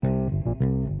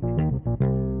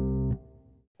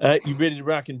You ready to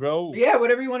rock and roll? Yeah,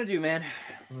 whatever you want to do, man.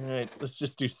 All right, let's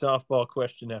just do softball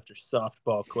question after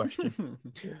softball question.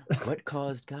 What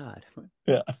caused God?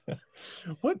 Yeah.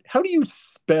 What? How do you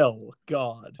spell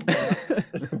God?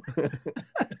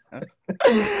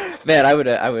 Man,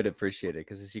 I would appreciate it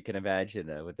because, as you can imagine,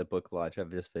 with the book launch,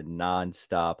 I've just been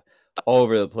nonstop, all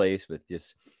over the place with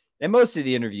just, and most of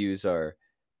the interviews are,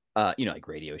 like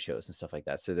radio shows and stuff like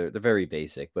that. So they're very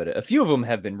basic, but a few of them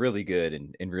have been really good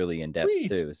and really in depth Sweet,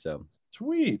 too. So,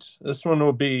 sweet. This one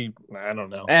will be, I don't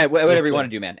know. whatever Just you want to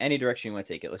do, man. Any direction you want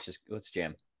to take it. Let's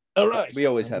jam. all right. We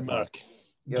always have fun. Mark,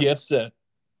 Yep. get set.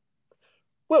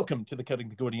 Welcome to the Cutting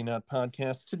the Gordian Knot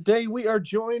podcast. Today we are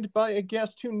joined by a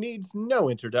guest who needs no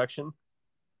introduction.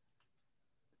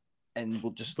 And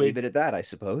we'll just leave it at that, I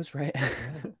suppose, right?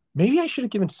 Maybe I should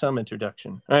have given some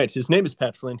introduction. All right, his name is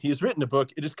Pat Flynn. He has written a book.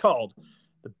 It is called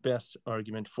The Best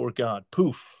Argument for God.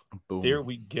 Poof. Boom. There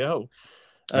we go.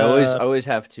 I always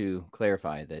have to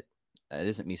clarify that it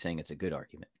isn't me saying it's a good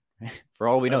argument. For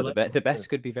all we know, the best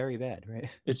could be very bad, right?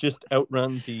 It's just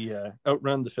outrun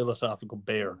the philosophical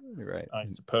bear, right? I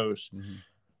suppose.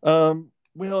 Mm-hmm.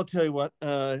 Well, I'll tell you what.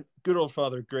 Good old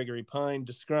Father Gregory Pine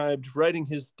described writing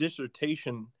his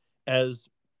dissertation as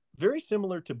very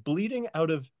similar to bleeding out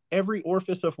of every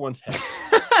orifice of one's head.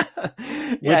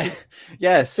 Yeah.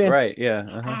 Yes. Right. Yeah.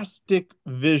 Fantastic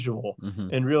visual,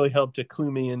 and really helped to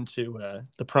clue me into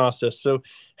the process. So,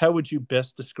 how would you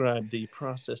best describe the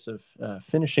process of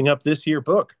finishing up this year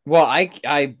book? Well,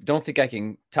 I don't think I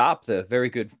can top the very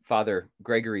good Father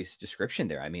Gregory's description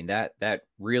there. I mean, that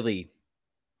really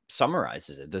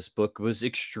summarizes it. This book was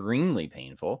extremely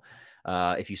painful.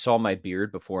 If you saw my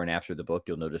beard before and after the book,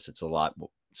 you'll notice it's a lot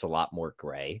more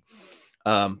gray.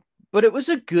 But it was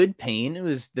a good pain. It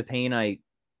was the pain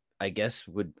I guess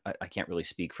I can't really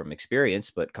speak from experience,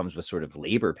 but comes with sort of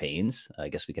labor pains. I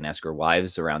guess we can ask our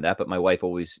wives around that. But my wife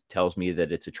always tells me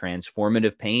that it's a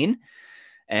transformative pain.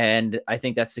 And I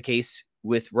think that's the case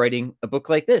with writing a book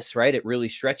like this, right? It really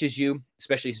stretches you,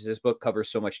 especially since this book covers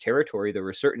so much territory. There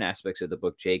were certain aspects of the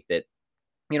book, Jake, that,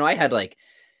 I had like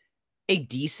a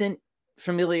decent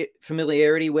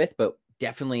familiarity with, but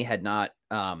definitely had not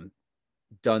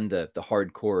done the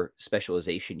hardcore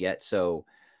specialization yet. So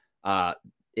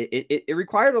it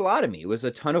required a lot of me. It was a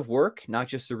ton of work, not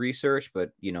just the research,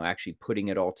 but actually putting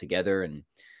it all together. And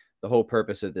the whole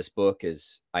purpose of this book,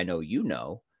 is, I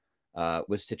know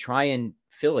was to try and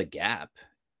fill a gap,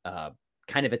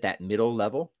 kind of at that middle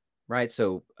level, right?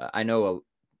 So I know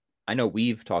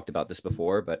we've talked about this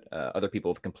before, but other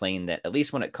people have complained that, at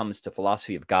least when it comes to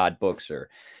philosophy of God books or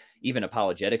even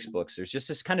apologetics books, there's just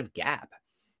this kind of gap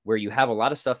where you have a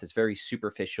lot of stuff that's very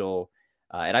superficial.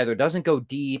 It either doesn't go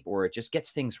deep, or it just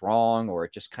gets things wrong, or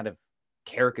it just kind of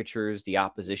caricatures the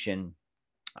opposition.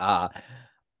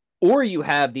 Or you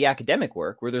have the academic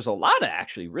work where there's a lot of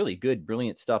actually really good,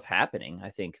 brilliant stuff happening.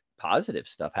 I think positive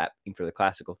stuff happening for the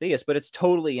classical theist, but it's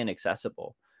totally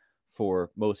inaccessible for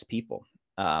most people,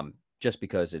 just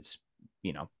because it's,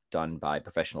 done by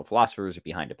professional philosophers or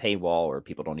behind a paywall, or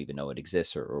people don't even know it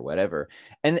exists, or whatever.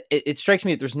 And it strikes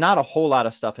me that there's not a whole lot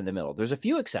of stuff in the middle. There's a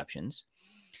few exceptions,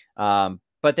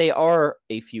 but they are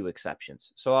a few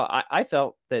exceptions. So I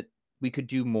felt that we could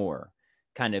do more,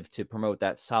 kind of to promote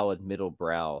that solid middle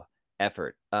brow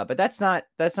effort. But that's not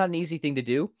an easy thing to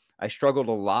do. I struggled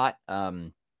a lot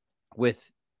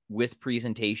with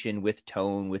presentation, with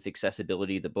tone, with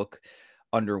accessibility. The book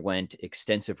underwent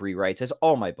extensive rewrites, as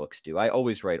all my books do. I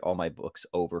always write all my books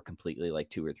over completely, like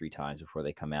 2 or 3 times before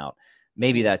they come out.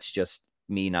 Maybe that's just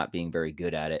me not being very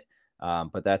good at it.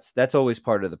 But that's always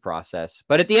part of the process.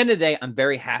 But at the end of the day, I'm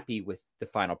very happy with the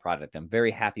final product. I'm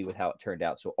very happy with how it turned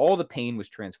out. So all the pain was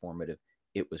transformative.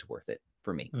 It was worth it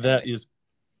for me. That is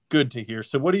good to hear.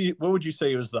 So what would you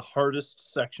say was the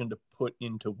hardest section to put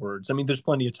into words? I mean, there's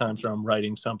plenty of times where I'm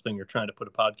writing something or trying to put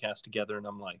a podcast together, and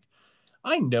I'm like,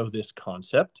 I know this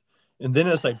concept. And then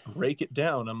as I break it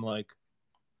down, I'm like,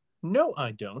 no,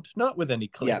 I don't. Not with any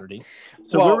clarity. Yeah.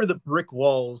 So where were the brick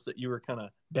walls that you were kind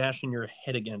of bashing your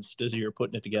head against as you were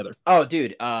putting it together? Oh,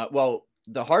 dude. Well,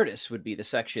 the hardest would be the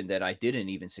section that I didn't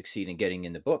even succeed in getting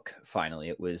in the book. Finally,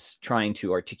 it was trying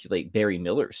to articulate Barry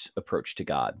Miller's approach to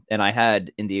God. And I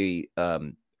had, in the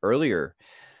earlier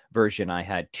version, I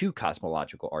had 2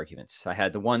 cosmological arguments. I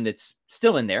had the one that's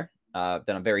still in there, that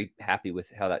I'm very happy with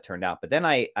how that turned out. But then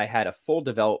I had a full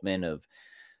development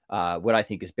of what I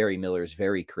think is Barry Miller's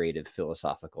very creative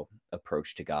philosophical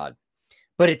approach to God.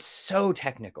 But it's so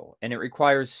technical, and it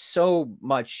requires so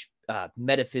much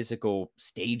metaphysical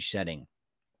stage setting.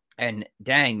 And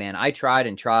dang, man, I tried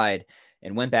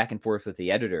and went back and forth with the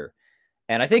editor.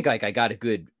 And I think I got a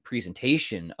good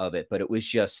presentation of it, but it was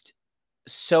just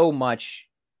so much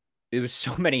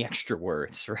so many extra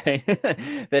words, right?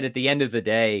 That at the end of the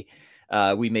day,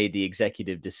 we made the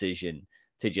executive decision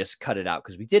to just cut it out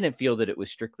because we didn't feel that it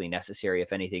was strictly necessary.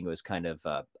 If anything, it was kind of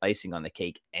icing on the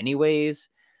cake, anyways.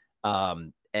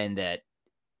 And that,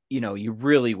 you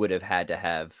really would have had to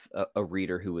have a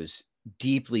reader who was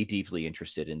deeply, deeply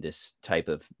interested in this type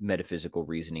of metaphysical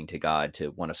reasoning to God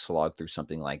to want to slog through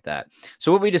something like that.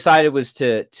 So what we decided was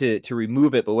to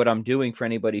remove it. But what I'm doing for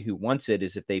anybody who wants it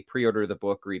is if they pre-order the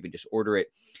book or even just order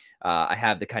it, I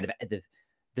have the kind of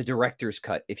the director's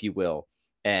cut, if you will.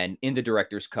 And in the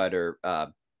director's cut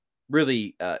are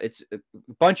really it's a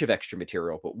bunch of extra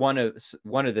material. But one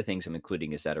of the things I'm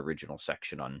including is that original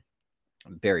section on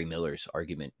Barry Miller's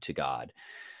argument to God.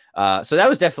 So that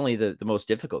was definitely the most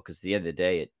difficult because at the end of the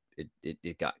day,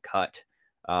 it got cut.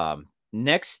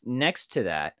 Next to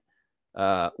that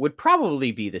would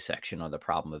probably be the section on the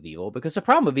problem of evil, because the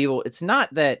problem of evil, it's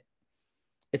not that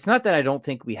I don't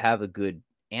think we have a good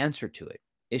answer to it.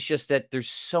 It's just that there's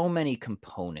so many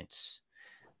components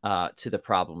to the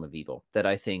problem of evil that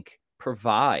I think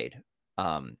provide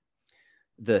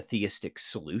the theistic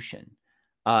solution.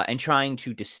 And trying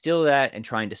to distill that and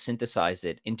trying to synthesize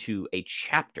it into a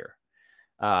chapter,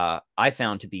 I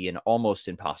found to be an almost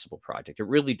impossible project. It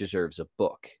really deserves a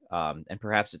book. And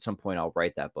perhaps at some point I'll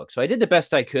write that book. So I did the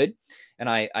best I could, and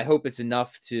I hope it's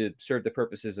enough to serve the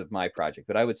purposes of my project.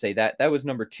 But I would say that was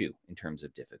number 2 in terms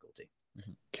of difficulty.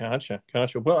 Gotcha.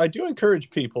 Well, I do encourage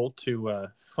people to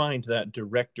find that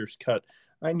director's cut.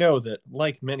 I know that,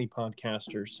 like many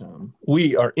podcasters,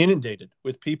 we are inundated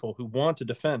with people who want a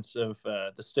defense of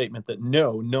the statement that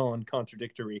no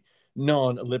non-contradictory,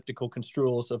 non-elliptical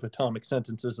construals of atomic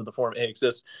sentences of the form A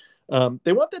exist.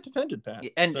 They want that defended, Pat.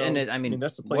 And I mean,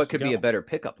 that's the place what could be a better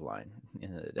pickup line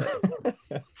in the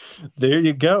day? There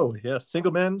you go. Yeah,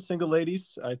 single men, single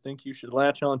ladies. I think you should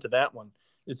latch on to that one.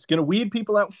 It's going to weed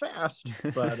people out fast,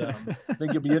 but I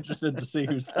think you'll be interested to see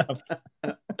who's left.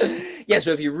 Yeah,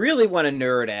 so if you really want to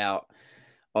nerd out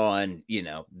on,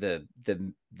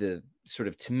 the sort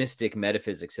of Thomistic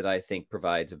metaphysics that I think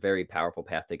provides a very powerful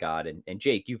path to God, and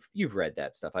Jake, you've read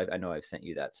that stuff. I know I've sent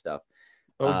you that stuff.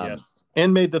 Oh, yes,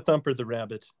 and made the Thumper the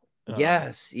Rabbit.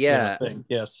 Yes, yeah,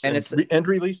 yes, and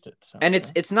released it. So, and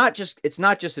it's not just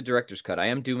a director's cut. I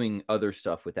am doing other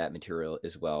stuff with that material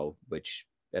as well, which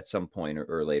at some point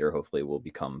or later, hopefully, will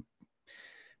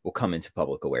come into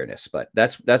public awareness. But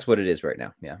that's what it is right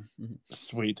now. Yeah.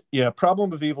 Sweet. Yeah.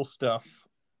 Problem of evil stuff.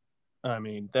 I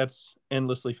mean, that's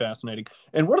endlessly fascinating.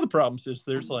 And one of the problems is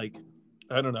there's I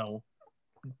don't know,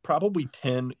 probably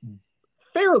 10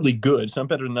 fairly good, some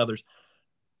better than others,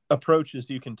 approaches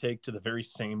you can take to the very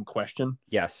same question.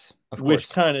 Yes, of course. Which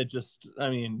kind of just, I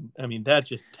mean, that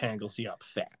just tangles you up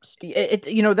fast.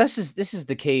 This is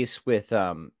the case with,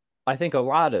 I think, a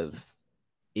lot of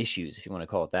issues, if you want to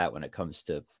call it that, when it comes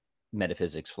to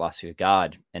metaphysics, philosophy of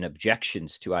God, and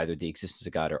objections to either the existence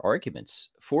of God or arguments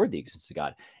for the existence of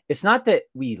God. It's not that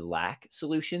we lack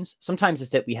solutions. Sometimes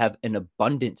it's that we have an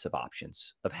abundance of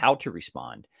options of how to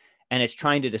respond. And it's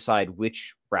trying to decide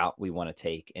which route we want to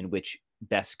take and which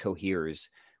best coheres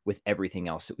with everything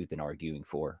else that we've been arguing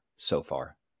for so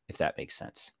far, if that makes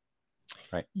sense.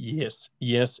 Right.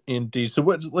 Yes, indeed. So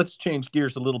let's change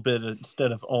gears a little bit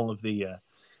instead of all of the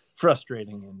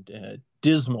frustrating and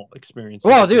dismal experiences.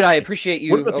 Well, dude, I appreciate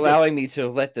you allowing me to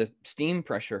let the steam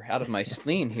pressure out of my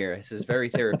spleen here. This is very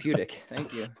therapeutic.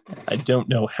 Thank you. I don't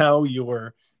know how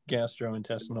your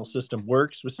gastrointestinal system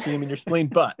works with steam in your spleen,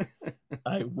 but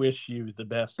I wish you the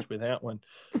best with that one.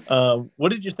 What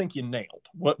did you think you nailed?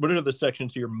 What are the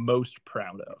sections you're most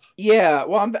proud of? Yeah,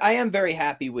 well, I am very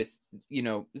happy with,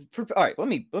 all right, let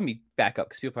me back up,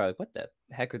 because people are like, what the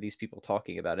heck are these people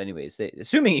talking about anyways?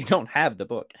 Assuming you don't have the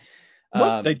book.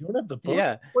 What? They don't have the book?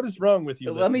 Yeah. What is wrong with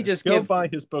you? Let me just go buy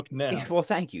his book now. Well,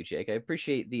 thank you, Jake. I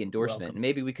appreciate the endorsement.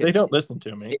 Maybe we could. They don't listen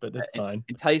to me, but it's fine.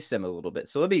 Entice them a little bit.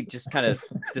 So let me just kind of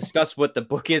discuss what the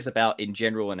book is about in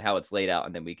general and how it's laid out,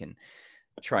 and then we can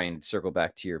try and circle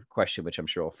back to your question, which I'm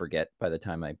sure I'll forget by the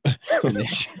time I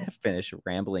finish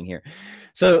rambling here.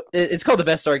 So it's called The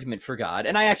Best Argument for God,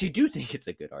 and I actually do think it's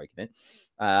a good argument.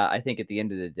 I think at the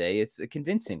end of the day, it's a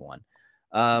convincing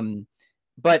one.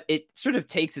 But it sort of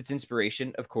takes its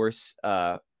inspiration, of course,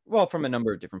 from a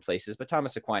number of different places. But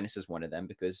Thomas Aquinas is one of them,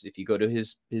 because if you go to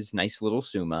his nice little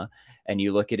Summa and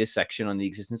you look at his section on the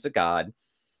existence of God,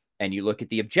 and you look at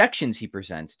the objections he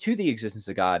presents to the existence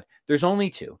of God, there's only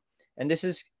 2. And this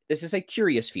is a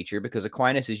curious feature, because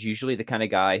Aquinas is usually the kind of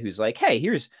guy who's like, hey,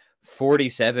 here's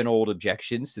 47 old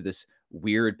objections to this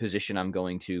weird position I'm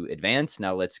going to advance.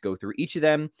 Now let's go through each of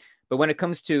them. But when it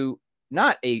comes to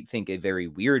not a very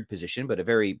weird position, but a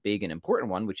very big and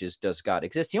important one, which is, does God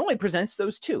exist? He only presents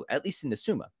those two, at least in the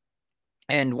Summa.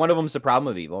 And one of them is the problem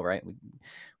of evil, right?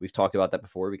 We've talked about that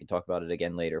before. We can talk about it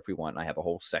again later if we want. I have a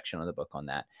whole section on the book on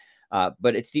that.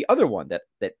 But it's the other one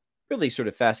that really sort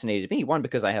of fascinated me. One,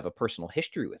 because I have a personal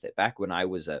history with it. Back when I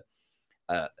was a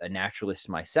naturalist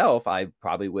myself, I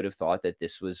probably would have thought that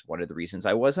this was one of the reasons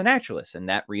I was a naturalist. And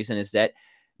that reason is that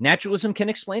naturalism can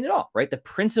explain it all, right? The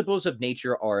principles of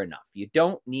nature are enough. You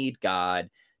don't need God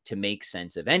to make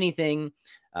sense of anything,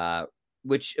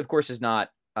 which, of course, is not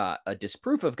a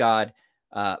disproof of God,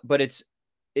 but it's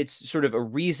sort of a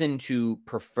reason to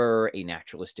prefer a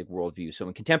naturalistic worldview. So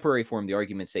in contemporary form, the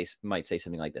argument might say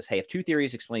something like this: hey, if two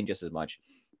theories explain just as much,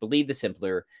 believe the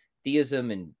simpler.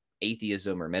 Theism and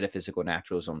atheism or metaphysical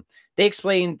naturalism, they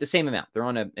explain the same amount. They're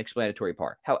on an explanatory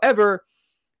par. However,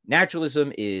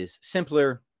 naturalism is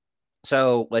simpler,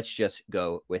 so let's just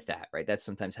go with that, right? That's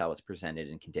sometimes how it's presented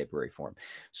in contemporary form.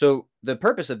 So the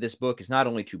purpose of this book is not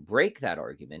only to break that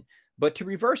argument, but to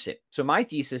reverse it. So my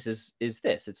thesis is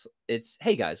this: it's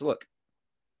hey guys, look,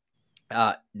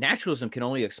 naturalism can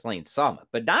only explain some,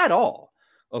 but not all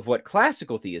of what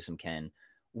classical theism can,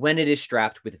 when it is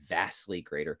strapped with vastly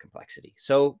greater complexity.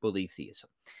 So believe theism.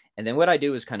 And then what I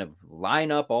do is kind of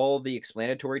line up all the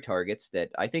explanatory targets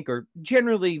that I think are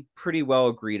generally pretty well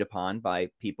agreed upon by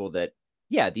people that,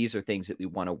 yeah, these are things that we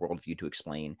want a worldview to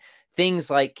explain. Things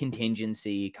like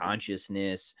contingency,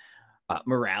 consciousness,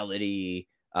 morality,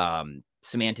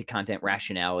 semantic content,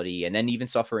 rationality, and then even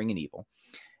suffering and evil.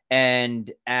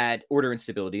 And add order and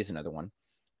stability is another one.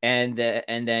 And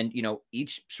then,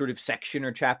 each sort of section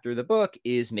or chapter of the book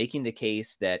is making the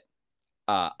case that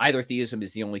either theism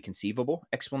is the only conceivable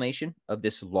explanation of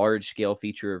this large-scale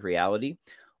feature of reality,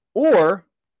 or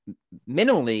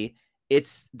minimally,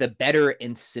 it's the better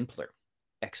and simpler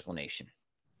explanation,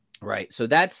 right? So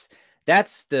that's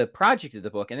the project of the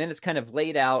book. And then it's kind of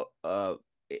laid out,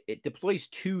 it deploys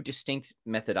two distinct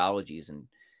methodologies, and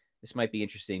this might be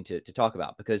interesting to talk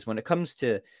about, because when it comes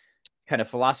to kind of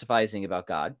philosophizing about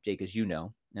God, Jake, as you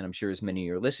know, and I'm sure as many of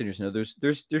your listeners know,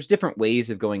 there's different ways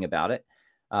of going about it.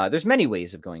 There's many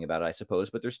ways of going about it, I suppose,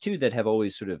 but there's two that have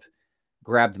always sort of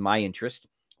grabbed my interest.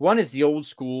 One is the old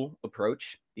school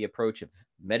approach, the approach of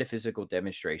metaphysical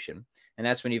demonstration. And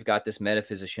that's when you've got this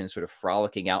metaphysician sort of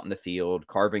frolicking out in the field,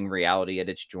 carving reality at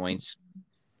its joints,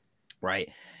 right?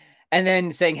 And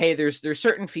then saying, hey, there's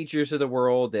certain features of the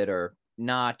world that are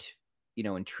not,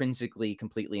 intrinsically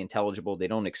completely intelligible. They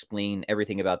don't explain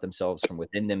everything about themselves from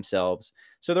within themselves.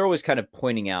 So they're always kind of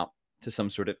pointing out to some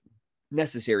sort of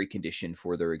necessary condition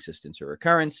for their existence or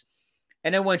occurrence.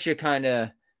 And then once you kind of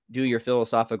do your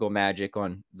philosophical magic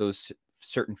on those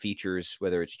certain features,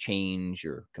 whether it's change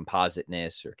or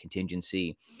compositeness or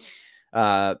contingency,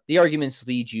 the arguments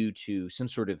lead you to some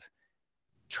sort of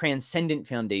transcendent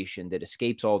foundation that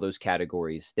escapes all those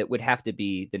categories that would have to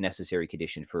be the necessary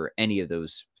condition for any of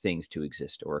those things to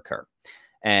exist or occur.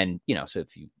 And, so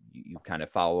if you kind of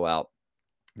follow out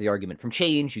the argument from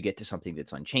change, you get to something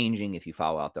that's unchanging. If you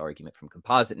follow out the argument from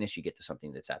compositeness, you get to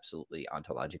something that's absolutely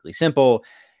ontologically simple.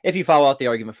 If you follow out the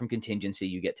argument from contingency,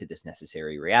 you get to this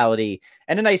necessary reality.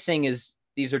 And the nice thing is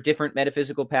these are different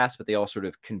metaphysical paths, but they all sort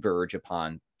of converge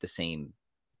upon the same,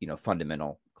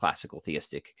 fundamental classical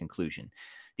theistic conclusion: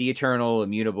 the eternal,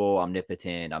 immutable,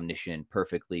 omnipotent, omniscient,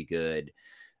 perfectly good,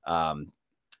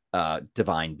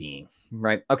 divine being,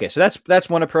 right? Okay, so that's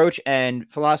one approach, and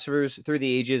philosophers through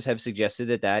the ages have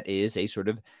suggested that is a sort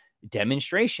of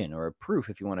demonstration or a proof,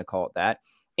 if you want to call it that,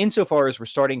 insofar as we're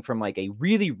starting from like a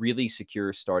really, really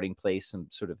secure starting place, some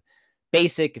sort of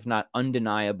basic, if not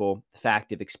undeniable,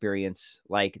 fact of experience,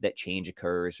 like that change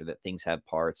occurs, or that things have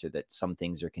parts, or that some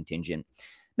things are contingent.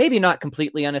 Maybe not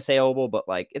completely unassailable, but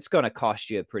like it's going to cost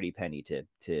you a pretty penny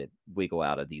to wiggle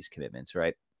out of these commitments,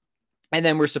 right? And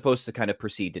then we're supposed to kind of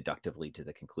proceed deductively to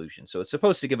the conclusion. So it's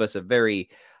supposed to give us a very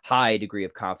high degree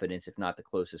of confidence, if not the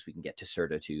closest we can get to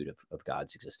certitude of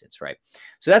God's existence, right?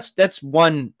 So that's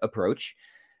one approach.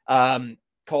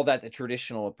 Call that the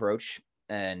traditional approach,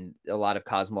 and a lot of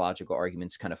cosmological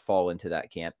arguments kind of fall into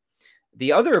that camp.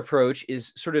 The other approach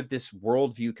is sort of this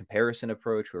worldview comparison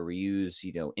approach, where we use,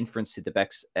 inference to the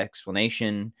best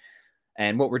explanation.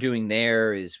 And what we're doing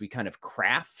there is we kind of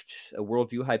craft a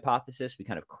worldview hypothesis. We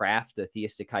kind of craft a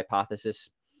theistic hypothesis.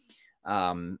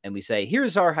 And we say,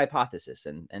 here's our hypothesis.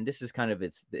 And this is kind of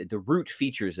the root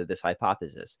features of this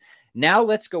hypothesis. Now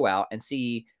let's go out and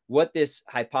see what this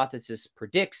hypothesis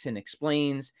predicts and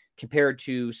explains compared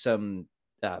to some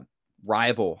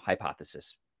rival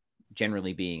hypothesis,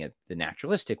 generally being the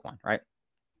naturalistic one, right?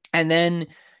 And then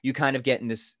you kind of get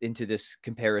into this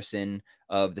comparison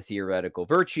of the theoretical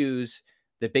virtues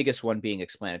The biggest one being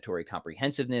explanatory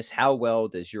comprehensiveness. How well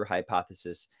does your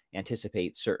hypothesis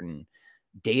anticipate certain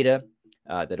data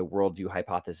that a worldview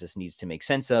hypothesis needs to make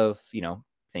sense of?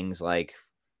 Things like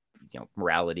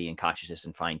morality and consciousness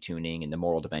and fine tuning and the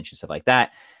moral dimension, stuff like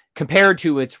that, compared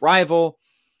to its rival.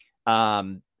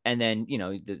 And then,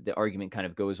 the argument kind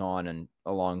of goes on and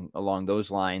along those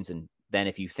lines. And then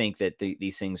if you think that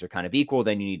these things are kind of equal,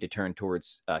 then you need to turn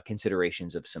towards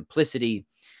considerations of simplicity.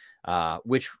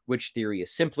 Which theory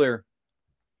is simpler?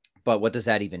 But what does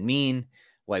that even mean?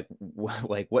 Like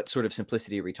what sort of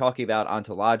simplicity are we talking about?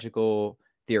 Ontological,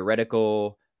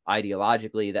 theoretical,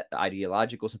 ideologically? That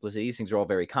ideological simplicity, these things are all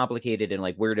very complicated, and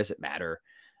like, where does it matter?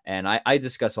 And I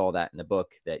discuss all that in the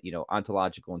book, that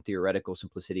ontological and theoretical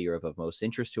simplicity are of most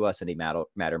interest to us, and they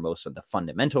matter most on the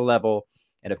fundamental level.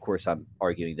 And of course, I'm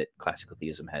arguing that classical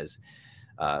theism has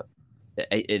an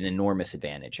enormous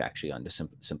advantage actually on the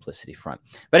simplicity front.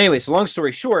 But anyway, so long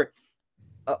story short,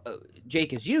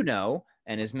 Jake, as you know,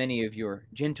 and as many of your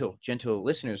gentle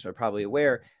listeners are probably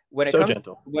aware, when it comes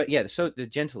gentle. So the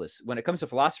gentlest, when it comes to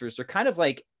philosophers, they're kind of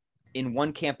like in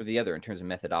one camp or the other in terms of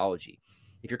methodology.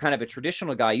 If you're kind of a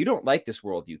traditional guy, you don't like this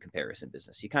worldview comparison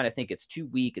business. You kind of think it's too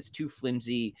weak, it's too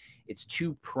flimsy, it's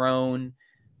too prone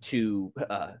to,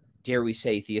 dare we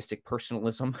say, theistic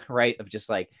personalism, right? Of just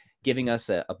like giving us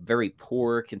a very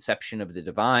poor conception of the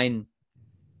divine.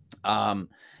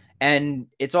 And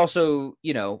it's also,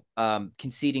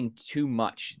 conceding too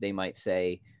much, they might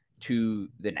say, to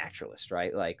the naturalist,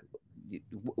 right? Like,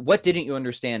 what didn't you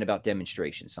understand about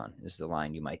demonstration, son, is the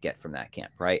line you might get from that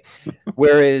camp, right?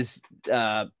 Whereas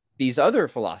these other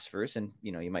philosophers, and,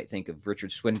 you might think of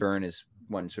Richard Swinburne as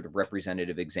one sort of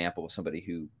representative example of somebody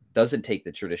who doesn't take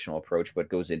the traditional approach, but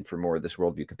goes in for more of this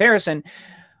worldview comparison,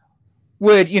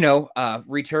 would,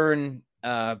 return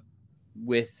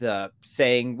with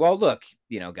saying, well, look,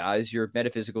 guys, your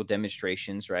metaphysical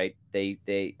demonstrations, right?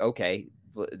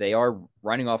 They are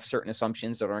running off certain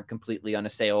assumptions that aren't completely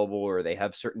unassailable, or they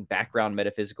have certain background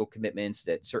metaphysical commitments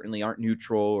that certainly aren't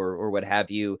neutral, or what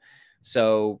have you.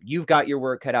 So you've got your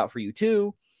work cut out for you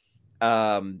too.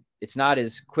 It's not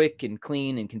as quick and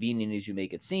clean and convenient as you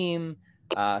make it seem.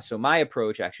 So my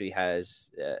approach actually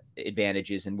has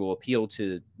advantages and will appeal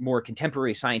to more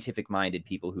contemporary scientific-minded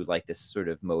people who like this sort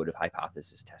of mode of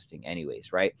hypothesis testing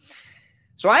anyways, right?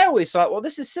 So I always thought, well,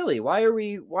 this is silly. Why are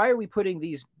we putting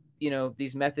these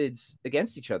methods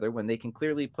against each other when they can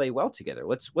clearly play well together?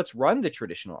 Let's run the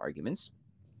traditional arguments.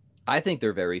 I think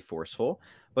they're very forceful.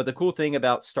 But the cool thing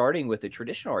about starting with a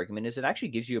traditional argument is it actually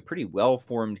gives you a pretty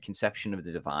well-formed conception of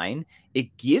the divine.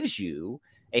 It gives you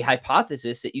a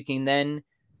hypothesis that you can then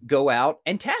go out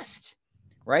and test,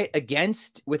 right?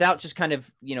 Without just kind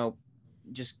of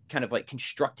like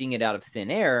constructing it out of thin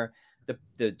air.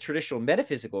 The traditional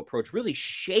metaphysical approach really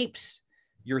shapes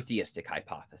your theistic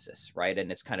hypothesis, right? And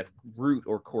its kind of root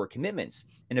or core commitments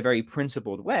in a very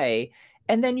principled way.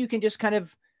 And then you can just kind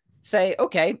of say,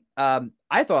 okay,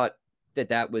 I thought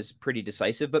that was pretty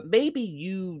decisive, but maybe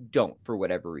you don't for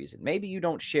whatever reason. Maybe you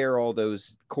don't share all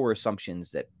those core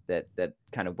assumptions that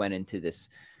kind of went into this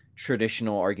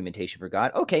traditional argumentation for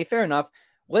God. Okay, fair enough.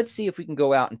 Let's see if we can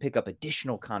go out and pick up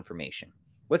additional confirmation.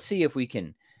 Let's see if we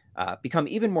can become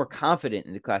even more confident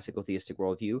in the classical theistic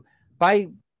worldview by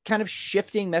kind of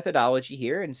shifting methodology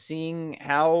here and seeing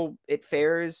how it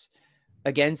fares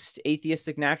against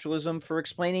atheistic naturalism for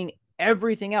explaining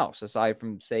everything else aside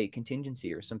from, say,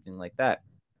 contingency or something like that.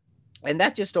 And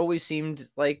that just always seemed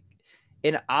like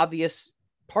an obvious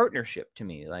partnership to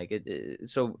me. Like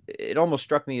so it almost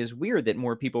struck me as weird that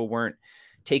more people weren't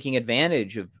taking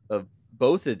advantage of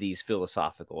both of these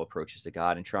philosophical approaches to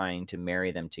God and trying to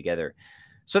marry them together.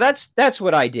 So that's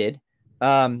what I did.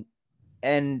 And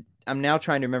I'm now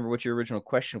trying to remember what your original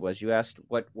question was. You asked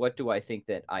what do I think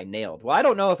that I nailed? Well, I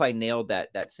don't know if I nailed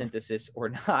that synthesis or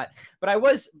not, but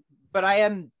I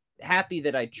am happy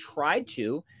that I tried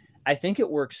to. I think it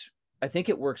works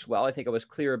well. I think I was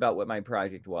clear about what my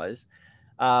project was.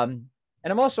 And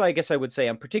I'm also, I guess I would say,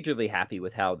 I'm particularly happy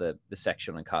with how the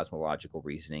section on cosmological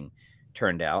reasoning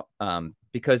turned out,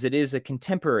 because it is a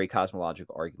contemporary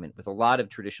cosmological argument with a lot of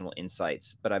traditional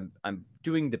insights, but I'm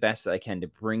doing the best that I can to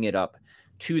bring it up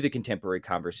to the contemporary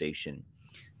conversation,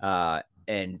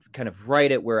 and kind of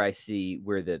right at where I see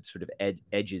where the sort of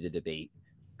edge of the debate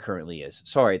currently is.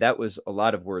 Sorry, that was a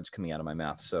lot of words coming out of my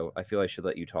mouth, so I feel I should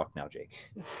let you talk now, Jake.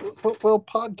 Well,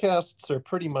 podcasts are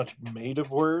pretty much made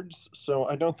of words, so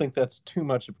I don't think that's too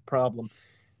much of a problem.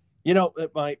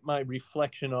 My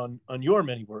reflection on your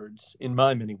many words, in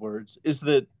my many words, is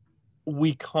that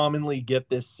we commonly get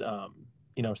this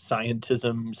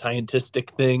scientistic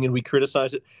thing, and we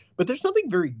criticize it, but there's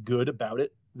something very good about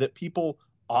it that people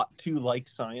ought to like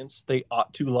science. They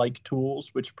ought to like tools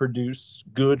which produce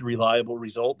good, reliable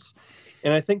results.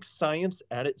 And I think science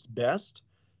at its best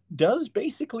does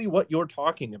basically what you're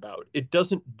talking about. It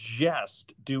doesn't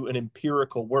just do an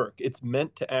empirical work. It's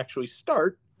meant to actually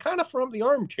start kind of from the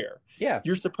armchair. Yeah.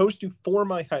 You're supposed to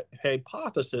form a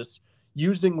hypothesis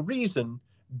using reason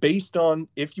based on,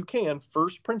 if you can,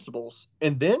 first principles,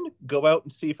 and then go out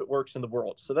and see if it works in the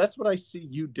world. So that's what I see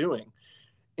you doing.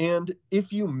 And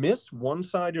if you miss one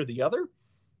side or the other,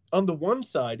 on the one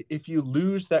side, if you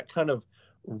lose that kind of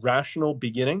rational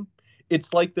beginning,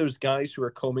 it's like those guys who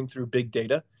are combing through big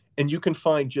data and you can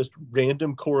find just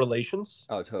random correlations.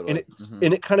 Oh, And totally.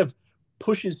 it kind of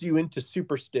pushes you into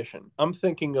superstition. I'm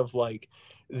thinking of like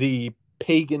the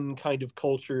pagan kind of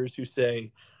cultures who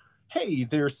say, hey,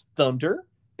 there's thunder,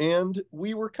 and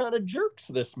we were kind of jerks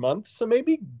this month, so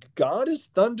maybe God is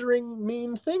thundering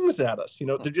mean things at us. You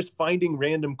know, they're just finding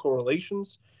random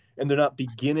correlations, and they're not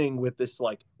beginning with this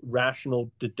like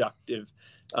rational deductive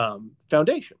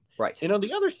foundation. Right. And on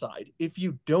the other side, if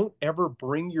you don't ever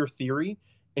bring your theory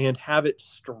and have it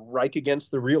strike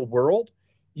against the real world,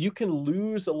 you can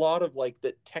lose a lot of like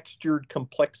the textured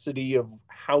complexity of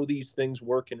how these things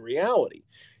work in reality.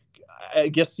 I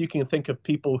guess you can think of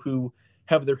people who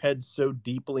have their heads so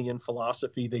deeply in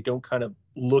philosophy, they don't kind of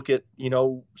look at, you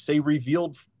know, say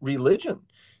revealed religion,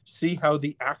 see how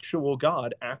the actual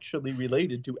God actually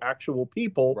related to actual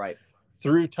people Right.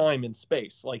 through time and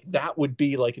space. Like that would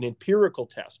be like an empirical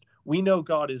test. We know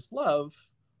God is love.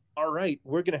 All right,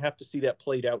 we're going to have to see that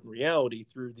played out in reality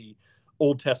through the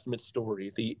Old Testament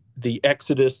story, the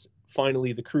Exodus,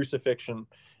 finally the crucifixion,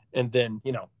 and then,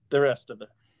 you know, the rest of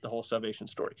the whole salvation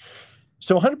story.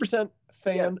 So 100%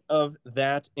 fan of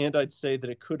that, and I'd say that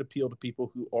it could appeal to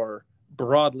people who are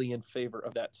broadly in favor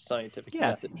of that scientific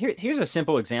method. Here's a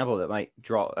simple example that might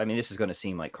draw. I mean, this is going to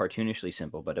seem like cartoonishly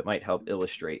simple, but it might help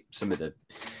illustrate some of the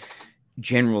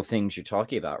general things you're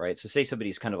talking about, right? So say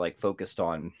somebody's kind of like focused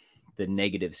on the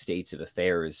negative states of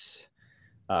affairs,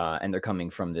 and they're coming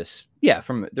from this,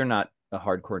 they're not a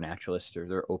hardcore naturalist, or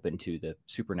they're open to the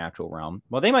supernatural realm.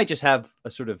 Well, they might just have a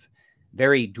sort of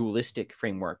very dualistic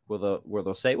framework where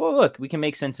they'll say, well, look, we can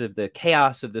make sense of the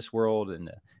chaos of this world and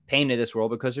the pain of this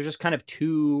world because there's just kind of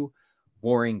two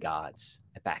warring gods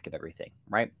at back of everything,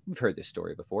 right? We've heard this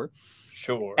story before.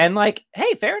 Sure. And like,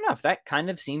 hey, fair enough. That kind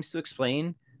of seems to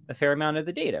explain a fair amount of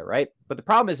the data, right? But the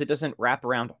problem is it doesn't wrap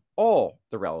around all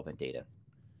the relevant data,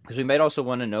 because we might also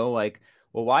want to know, like,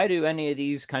 well, why do any of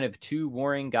these kind of two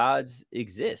warring gods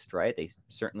exist, right? They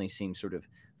certainly seem sort of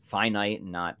finite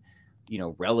and not, you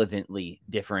know, relevantly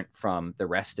different from the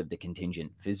rest of the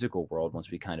contingent physical world once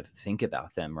we kind of think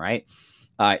about them, right?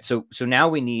 So now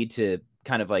we need to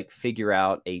kind of like figure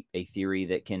out a theory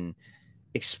that can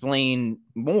explain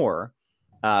more,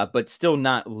 but still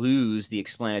not lose the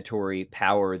explanatory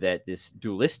power that this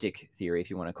dualistic theory, if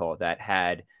you want to call it that,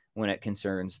 had when it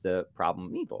concerns the problem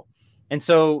of evil. And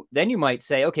so then you might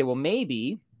say, okay, well,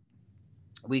 maybe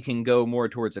we can go more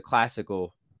towards a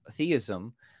classical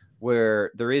theism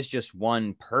where there is just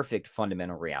one perfect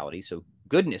fundamental reality. So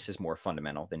goodness is more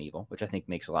fundamental than evil, which I think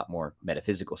makes a lot more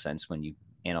metaphysical sense when you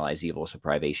analyze evil as a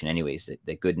privation anyways,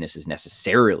 that goodness is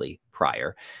necessarily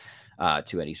prior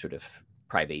to any sort of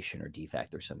privation or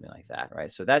defect or something like that,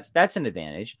 right? So that's an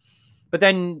advantage. But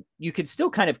then you could still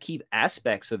kind of keep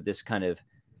aspects of this kind of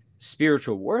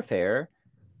spiritual warfare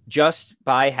just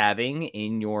by having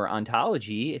in your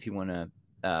ontology, if you want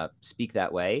to speak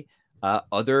that way,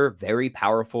 other very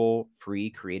powerful free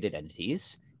created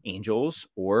entities, angels,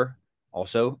 or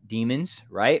also demons,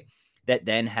 right? That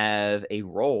then have a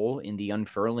role in the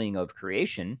unfurling of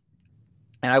creation.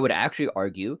 And I would actually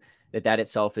argue that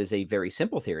itself is a very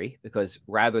simple theory, because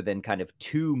rather than kind of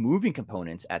two moving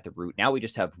components at the root, now we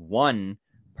just have one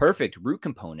perfect root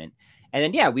component. And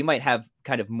then, yeah, we might have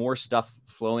kind of more stuff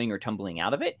flowing or tumbling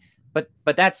out of it, but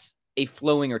that's a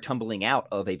flowing or tumbling out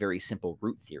of a very simple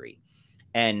root theory.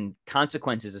 And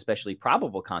consequences, especially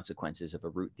probable consequences of a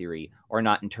root theory, are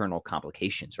not internal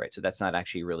complications, right? So that's not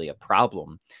actually really a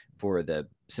problem for the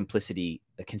simplicity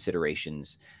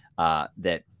considerations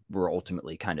that we're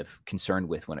ultimately kind of concerned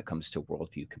with when it comes to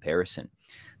worldview comparison.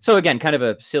 So again, kind of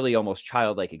a silly, almost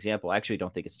childlike example. I actually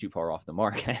don't think it's too far off the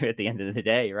mark at the end of the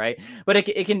day, right? But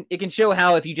it can show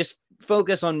how if you just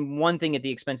focus on one thing at the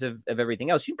expense of everything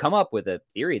else, you come up with a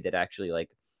theory that actually like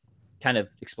kind of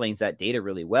explains that data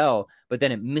really well, but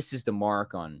then it misses the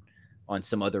mark on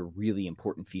some other really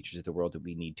important features of the world that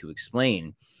we need to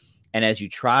explain. And as you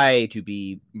try to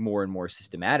be more and more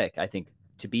systematic, I think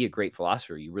to be a great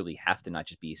philosopher, you really have to not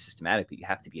just be systematic, but you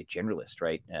have to be a generalist,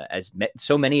 right?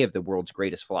 So many of the world's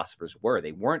greatest philosophers were.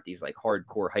 They weren't these like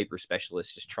hardcore hyper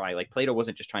specialists. Like Plato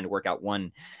wasn't just trying to work out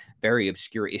one very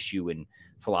obscure issue in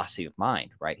philosophy of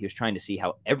mind, right? He was trying to see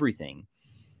how everything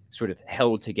sort of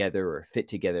held together or fit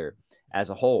together as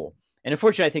a whole. And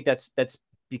unfortunately, I think that's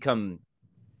become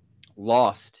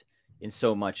lost in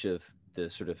so much of the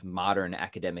sort of modern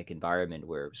academic environment,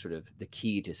 where sort of the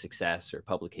key to success or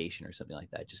publication or something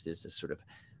like that just is this sort of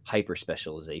hyper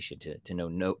specialization to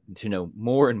know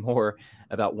more and more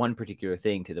about one particular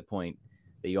thing, to the point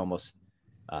that you almost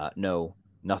know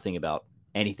nothing about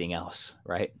anything else,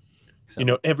 right? So, you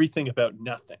know everything about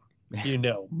nothing. You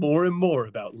know more and more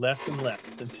about less and less,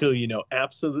 until you know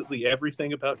absolutely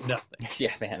everything about nothing.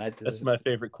 Yeah, man. That's my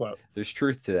favorite quote. There's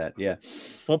truth to that. Yeah.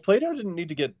 Well, Plato didn't need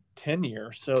to get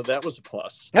tenure, so that was a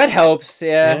plus. That helps.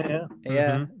 Yeah.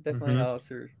 Definitely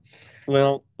helps.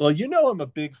 Well, you know, I'm a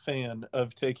big fan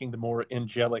of taking the more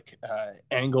angelic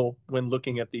angle when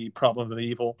looking at the problem of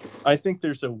evil. I think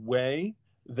there's a way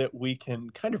that we can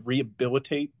kind of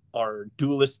rehabilitate our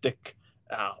dualistic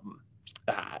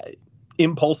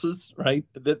impulses, right?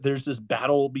 That there's this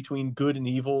battle between good and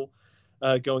evil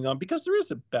going on, because there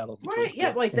is a battle between right.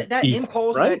 Yeah, like that evil,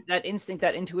 impulse, right? that instinct,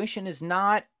 that intuition is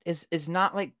not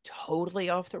like totally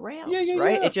off the rails, Yeah,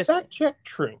 right? It just fact check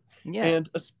true. Yeah. And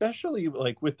especially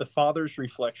like with the father's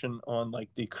reflection on like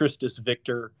the Christus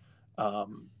Victor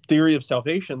theory of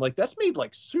salvation, like that's made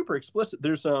like super explicit.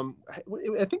 There's I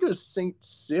think it was Saint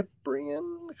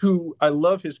Cyprian, who, I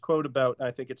love his quote about,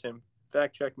 I think it's him,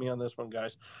 fact check me on this one,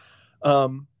 guys.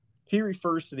 He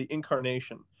refers to the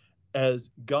incarnation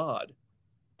as God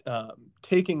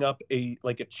taking up a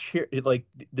like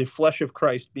the flesh of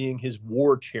Christ being his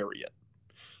war chariot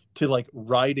to like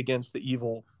ride against the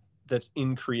evil that's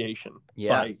in creation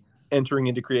by entering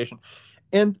into creation.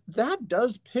 And that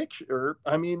does picture,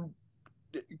 I mean,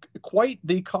 quite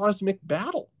the cosmic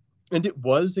battle. And it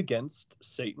was against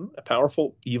Satan, a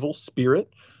powerful evil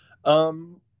spirit.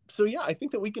 So yeah, I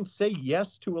think that we can say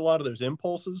yes to a lot of those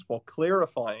impulses, while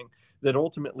clarifying that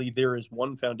ultimately there is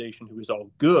one foundation who is all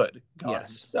good, God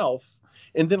himself,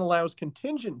 and then allows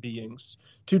contingent beings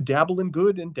to dabble in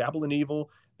good and dabble in evil.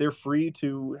 They're free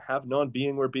to have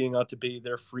non-being where being ought to be.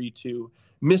 They're free to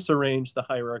misarrange the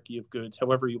hierarchy of goods,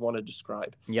 however you want to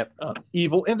describe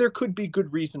evil. And there could be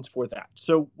good reasons for that.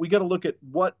 So we got to look at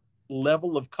what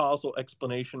level of causal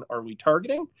explanation are we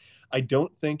targeting. I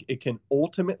don't think it can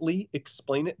ultimately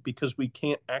explain it, because we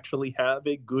can't actually have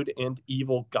a good and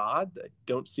evil God. I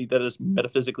don't see that as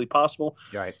metaphysically possible.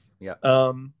 Right. Yeah.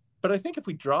 But I think if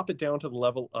we drop it down to the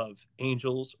level of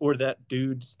angels, or that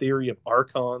dude's theory of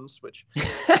archons, which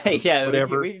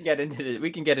whatever, we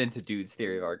can get into dude's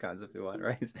theory of archons if we want,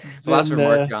 right? Philosopher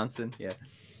Mark Johnson. Yeah.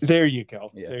 There you go.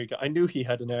 Yeah. There you go. I knew he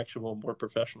had an actual more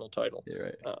professional title. Yeah,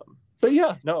 right. But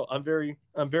yeah, no, I'm very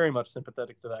much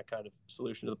sympathetic to that kind of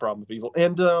solution to the problem of evil.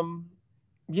 And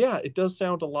yeah, it does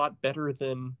sound a lot better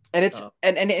than. And it's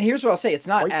and here's what I'll say: it's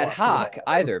not ad hoc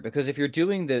either, because if you're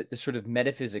doing the sort of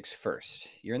metaphysics first,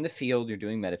 you're in the field, you're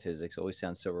doing metaphysics. Always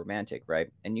sounds so romantic,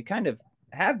 right? And you kind of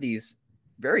have these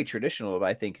very traditional,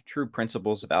 I think, true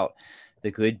principles about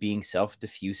the good being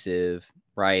self-diffusive,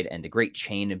 right? And the great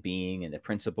chain of being, and the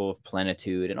principle of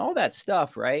plenitude, and all that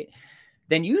stuff, right?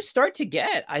 Then you start to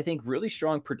get, I think, really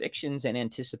strong predictions and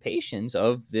anticipations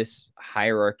of this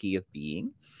hierarchy of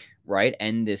being, right?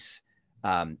 And this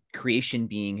creation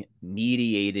being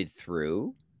mediated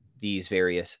through these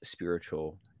various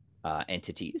spiritual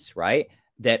entities, right?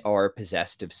 That are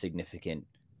possessed of significant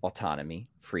autonomy,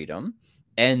 freedom,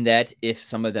 and that if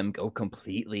some of them go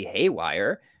completely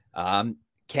haywire,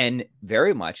 can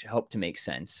very much help to make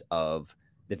sense of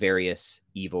the various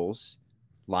evils,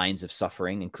 lines of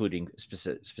suffering, including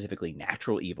specifically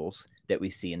natural evils that we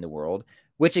see in the world,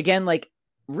 which again, like,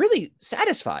 really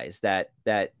satisfies that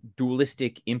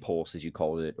dualistic impulse, as you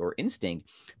called it, or instinct,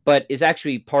 but is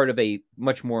actually part of a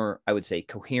much more, I would say,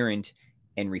 coherent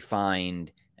and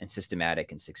refined and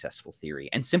systematic and successful theory,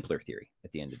 and simpler theory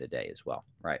at the end of the day as well,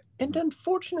 right? And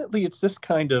unfortunately, it's this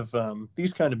kind of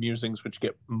these kind of musings which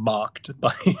get mocked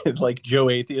by like Joe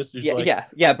Atheist.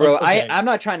 Yeah, bro. Okay. I'm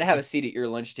not trying to have a seat at your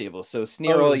lunch table, so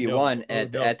sneer all you want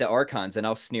at the archons, and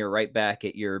I'll sneer right back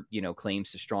at your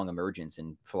claims to strong emergence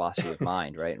and philosophy of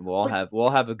mind, right? And we'll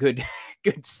have a good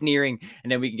sneering,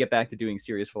 and then we can get back to doing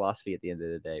serious philosophy at the end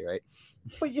of the day, right?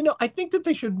 But I think that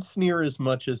they shouldn't sneer as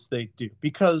much as they do,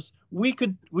 because we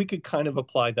could kind of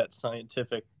apply that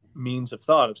scientific means of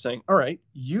thought of saying, all right,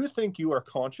 you think you are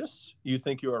conscious, you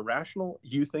think you are rational,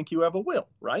 you think you have a will,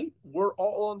 right? We're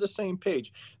all on the same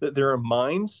page, that there are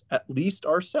minds, at least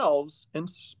ourselves, and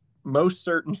most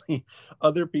certainly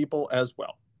other people as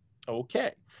well.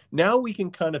 Okay, now we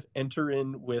can kind of enter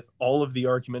in with all of the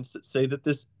arguments that say that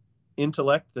this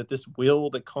intellect, that this will,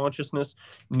 that consciousness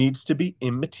needs to be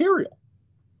immaterial.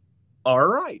 All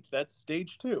right, that's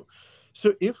stage two.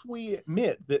 So if we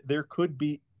admit that there could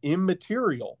be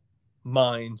immaterial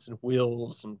minds and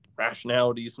wills and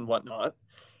rationalities and whatnot,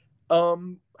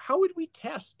 how would we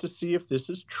test to see if this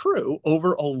is true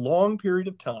over a long period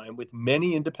of time with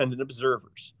many independent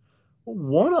observers? Well,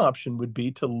 one option would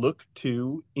be to look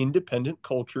to independent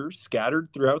cultures scattered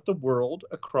throughout the world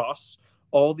across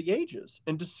all the ages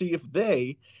and to see if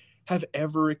they have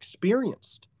ever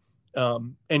experienced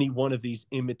any one of these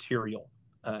immaterial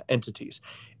entities.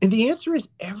 And the answer is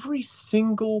every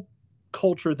single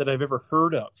culture that I've ever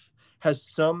heard of has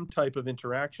some type of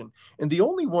interaction. And the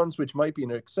only ones which might be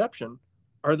an exception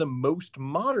are the most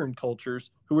modern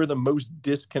cultures who are the most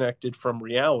disconnected from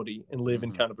reality and live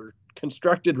in kind of a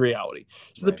constructed reality.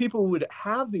 So the Right. people who would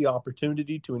have the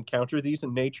opportunity to encounter these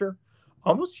in nature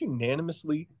almost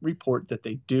unanimously report that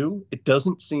they do. It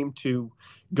doesn't seem to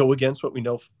go against what we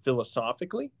know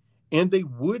philosophically. And they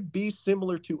would be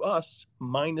similar to us,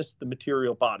 minus the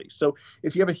material body. So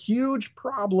if you have a huge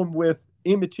problem with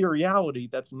immateriality,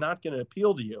 that's not going to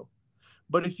appeal to you.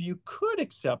 But if you could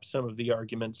accept some of the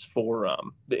arguments for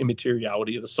the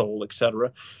immateriality of the soul,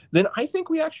 etc., then I think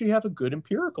we actually have a good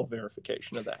empirical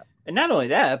verification of that. And not only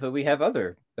that, but we have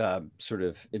other sort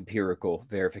of empirical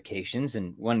verifications,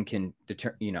 and one can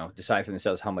decide for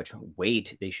themselves how much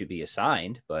weight they should be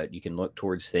assigned. But you can look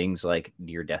towards things like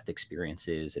near-death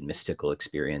experiences and mystical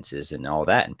experiences and all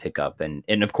that, and pick up and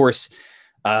of course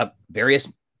various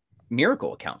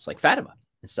miracle accounts like Fatima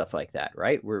and stuff like that.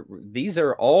 Right? These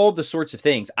are all the sorts of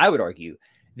things I would argue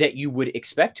that you would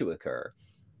expect to occur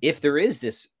if there is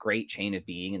this great chain of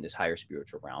being in this higher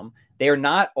spiritual realm. They are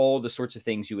not all the sorts of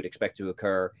things you would expect to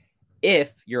occur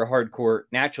if you're a hardcore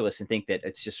naturalist and think that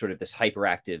it's just sort of this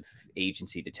hyperactive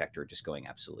agency detector just going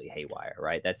absolutely haywire,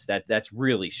 right? That's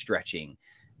really stretching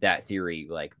that theory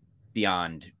like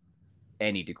beyond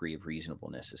any degree of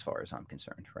reasonableness as far as I'm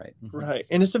concerned, right? Right.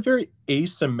 And it's a very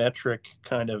asymmetric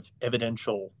kind of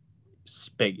evidential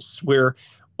space where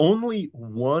only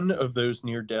one of those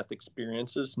near death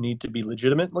experiences need to be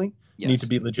legitimate.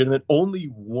 Only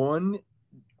one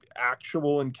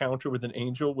actual encounter with an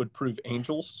angel would prove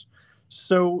angels.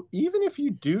 So even if you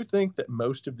do think that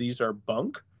most of these are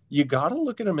bunk, you got to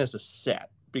look at them as a set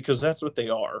because that's what they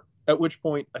are. At which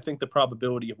point, I think the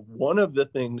probability of one of the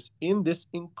things in this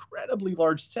incredibly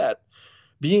large set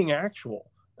being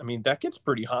actual, I mean, that gets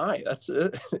pretty high.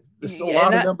 There's a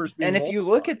lot of numbers being and if you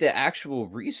look multiplied. at the actual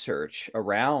research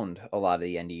around a lot of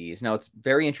the NDEs, now it's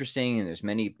very interesting and there's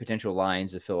many potential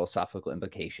lines of philosophical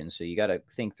implications. So you got to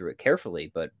think through it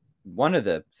carefully. But one of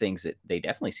the things that they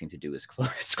definitely seem to do is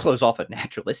close off a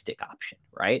naturalistic option,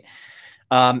 right?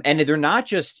 And they're not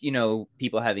just,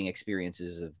 people having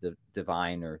experiences of the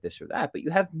divine or this or that, but you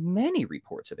have many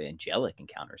reports of angelic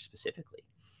encounters specifically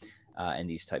in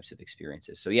these types of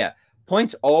experiences. So yeah,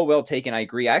 points all well taken. I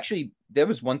agree. Actually, there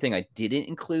was one thing I didn't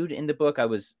include in the book. I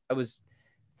was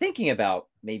thinking about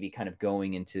maybe kind of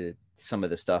going into some of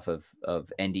the stuff of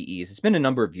NDEs. It's been a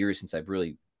number of years since I've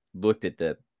really looked at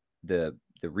the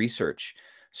research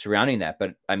surrounding that.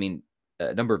 But I mean,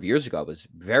 a number of years ago, I was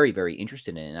very, very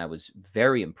interested in it, and I was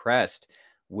very impressed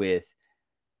with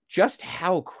just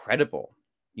how credible,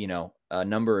 a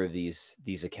number of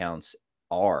these accounts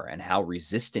are and how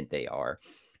resistant they are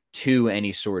to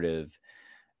any sort of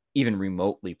even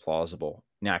remotely plausible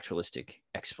naturalistic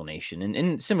explanation, and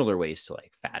in similar ways to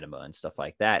like Fatima and stuff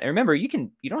like that. And remember, you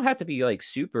don't have to be like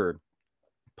super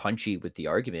punchy with the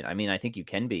argument. I mean, I think you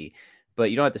can be, but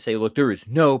you don't have to say, look, there is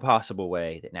no possible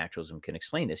way that naturalism can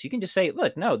explain this. You can just say,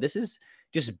 look, no, this is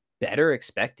just better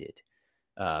expected,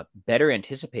 better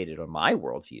anticipated on my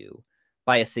worldview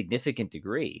by a significant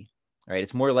degree. Right?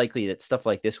 It's more likely that stuff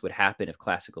like this would happen if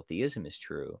classical theism is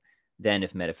true than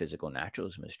if metaphysical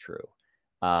naturalism is true.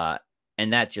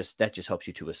 And that just helps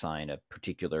you to assign a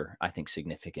particular, I think,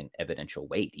 significant evidential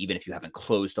weight, even if you haven't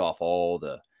closed off all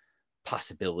the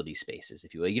possibility spaces,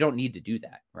 if you will. You don't need to do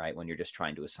that, right? When you're just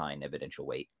trying to assign evidential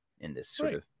weight in this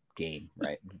sort of game,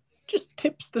 right? Just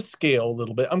tips the scale a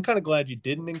little bit. I'm kind of glad you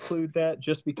didn't include that,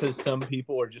 just because some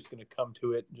people are just going to come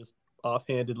to it and just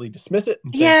offhandedly dismiss it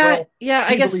and think, well,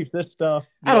 I guess believes this stuff.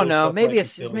 I don't know. Maybe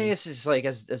it's just like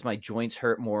as my joints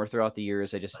hurt more throughout the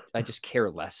years, I just care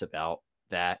less about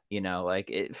that.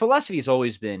 Philosophy has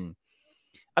always been.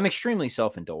 I'm extremely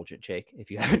self-indulgent, Jake, if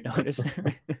you haven't noticed.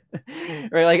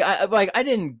 Right? I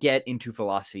didn't get into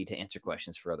philosophy to answer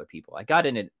questions for other people. I got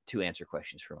in it to answer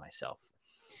questions for myself.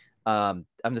 I'm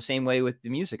the same way with the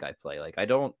music I play. Like I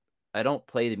don't don't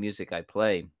play the music I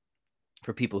play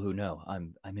for people who know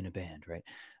I'm in a band,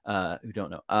 right? Who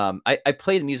don't know. I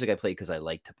play the music I play because I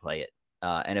like to play it.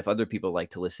 And if other people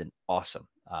like to listen, awesome.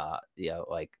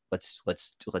 Like let's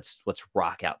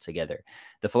rock out together.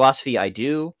 The philosophy I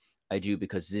do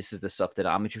because this is the stuff that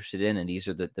I'm interested in, and these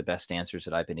are the best answers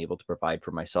that I've been able to provide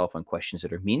for myself on questions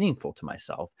that are meaningful to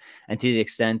myself. And to the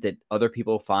extent that other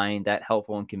people find that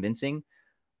helpful and convincing,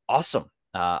 awesome.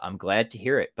 I'm glad to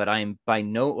hear it. But I'm by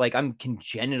no like I'm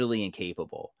congenitally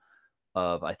incapable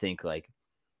of, I think, like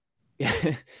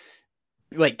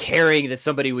like caring that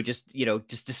somebody would just,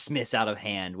 just dismiss out of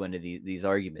hand one of these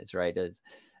arguments, right?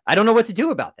 I don't know what to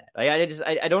do about that.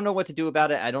 I don't know what to do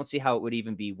about it. I don't see how it would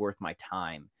even be worth my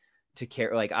time to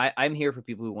care. Like I'm here for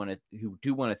people who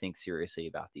do want to think seriously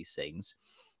about these things,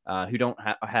 who don't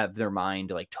have their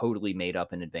mind like totally made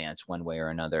up in advance one way or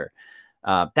another.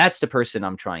 That's the person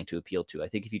I'm trying to appeal to. I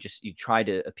think if you try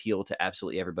to appeal to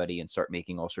absolutely everybody and start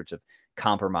making all sorts of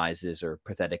compromises or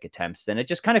pathetic attempts, then it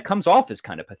just kind of comes off as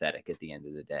kind of pathetic at the end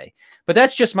of the day. But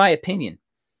that's just my opinion,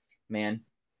 man.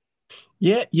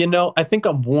 Yeah, I think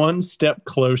I'm one step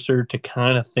closer to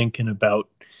kind of thinking about,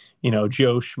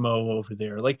 Joe Schmo over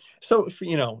there. Like, so if,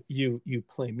 you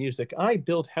play music, I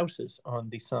build houses on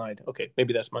the side. Okay,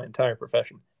 maybe that's my entire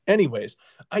profession. Anyways,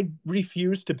 I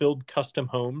refuse to build custom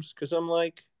homes because I'm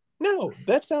like, no,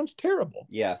 that sounds terrible.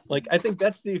 Yeah. Like, I think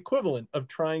that's the equivalent of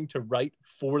trying to write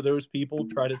for those people,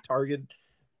 try to target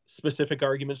specific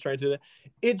arguments, trying to do that.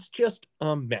 It's just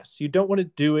a mess. You don't want to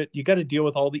do it. You got to deal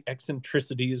with all the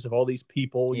eccentricities of all these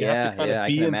people. You have to Yeah. kind Yeah. of I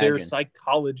can be in their imagine.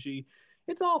 psychology.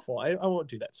 It's awful. I won't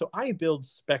do that. So I build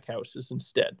spec houses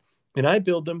instead. And I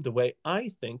build them the way I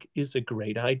think is a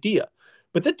great idea.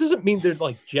 But that doesn't mean they're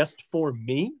like just for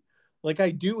me. Like, I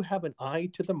do have an eye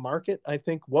to the market. I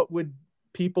think, what would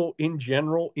people in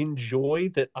general enjoy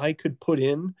that I could put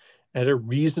in at a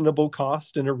reasonable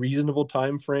cost and a reasonable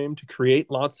time frame to create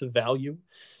lots of value.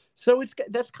 So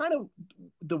that's kind of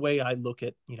the way I look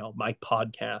at, my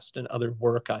podcast and other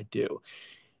work I do.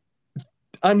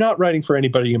 I'm not writing for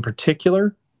anybody in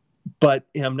particular, but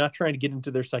I'm not trying to get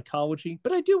into their psychology,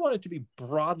 but I do want it to be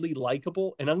broadly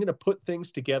likable, and I'm going to put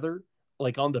things together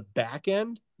like on the back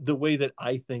end the way that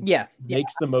I think Yeah. Yeah.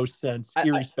 makes the most sense, I,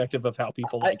 irrespective of how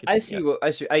people like it I at the see end. what I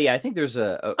see. Yeah, I think there's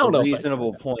I a don't know if I said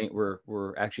reasonable that. point where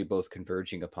we're actually both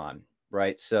converging upon,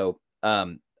 right? So,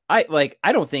 I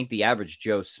don't think the average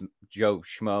Joe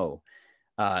Schmo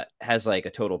has like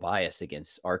a total bias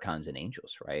against archons and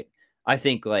angels, right? I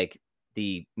think like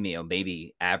the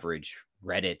maybe average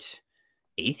Reddit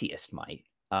atheist might.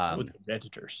 Oh, the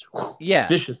Redditors. Yeah,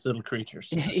 Vicious little creatures.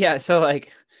 Yes. yeah. So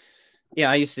like, yeah,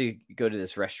 I used to go to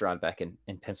this restaurant back in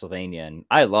Pennsylvania, and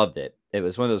I loved it. It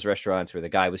was one of those restaurants where the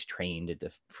guy was trained at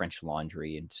the French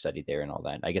Laundry and studied there and all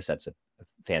that. I guess that's a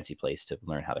fancy place to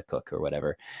learn how to cook or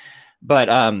whatever. But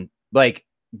like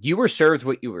you were served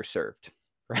what you were served,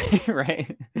 right?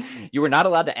 Right. You were not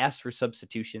allowed to ask for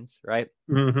substitutions, right?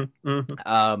 Mm-hmm, mm-hmm.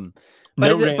 Um,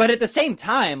 No but at ranch. the same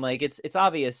time, like it's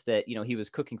obvious that he was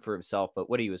cooking for himself, but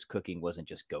what he was cooking wasn't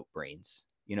just goat brains.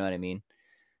 You know what I mean?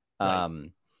 Right.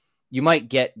 Um, you might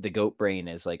get the goat brain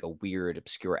as like a weird,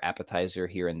 obscure appetizer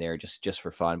here and there, just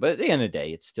for fun. But at the end of the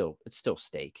day, it's still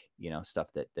steak. Stuff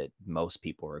that most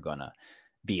people are gonna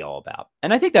be all about.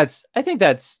 And I think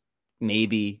that's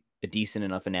maybe a decent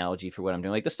enough analogy for what I'm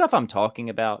doing. Like the stuff I'm talking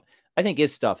about, I think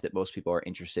is stuff that most people are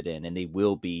interested in, and they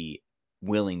will be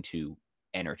willing to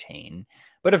entertain.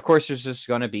 But of course, there's just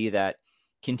gonna be that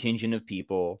contingent of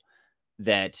people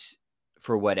that,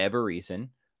 for whatever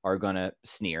reason, are going to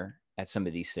sneer at some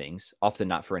of these things, often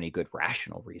not for any good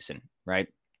rational reason, right?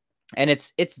 And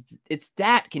it's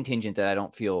that contingent that I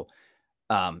don't feel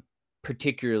um,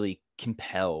 particularly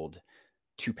compelled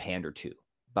to pander to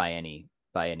by any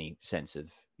sense of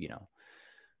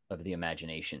of the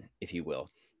imagination, if you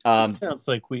will. It Um, sounds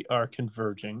like we are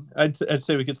converging. I'd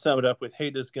say we could sum it up with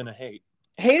hate is gonna hate.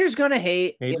 Haters gonna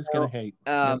hate, Hate is gonna hate.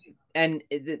 Yep. and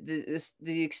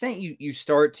the extent you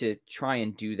start to try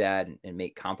and do that and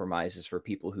make compromises for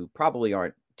people who probably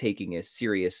aren't taking a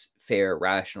serious, fair,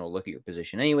 rational look at your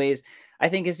position, anyways, I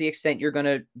think is the extent you're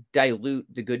gonna dilute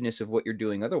the goodness of what you're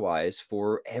doing otherwise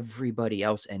for everybody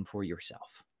else and for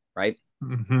yourself, right?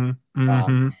 Mm-hmm. Um,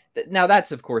 Mm-hmm. Now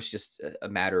that's of course just a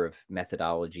matter of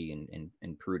methodology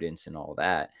and prudence and all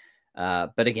that.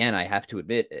 But again, I have to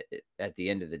admit, at the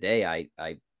end of the day,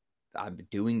 I'm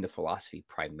doing the philosophy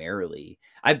primarily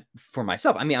I for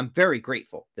myself. I mean, I'm very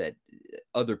grateful that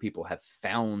other people have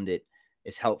found it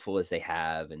as helpful as they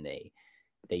have, and they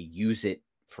use it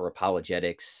for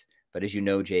apologetics. But as you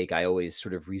know, Jake, I always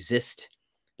sort of resist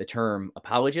the term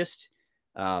apologist,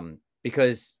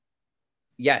 because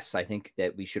yes, I think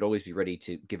that we should always be ready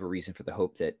to give a reason for the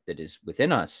hope that is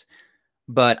within us.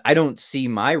 But I don't see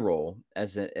my role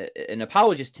as an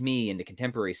apologist to me in the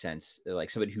contemporary sense, like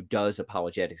somebody who does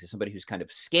apologetics, as somebody who's kind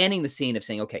of scanning the scene of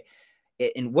saying, okay,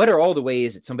 and what are all the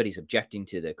ways that somebody's objecting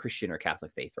to the Christian or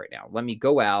Catholic faith right now? Let me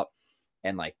go out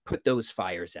and like put those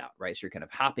fires out, right? So you're kind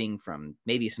of hopping from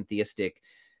maybe some theistic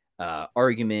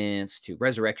arguments to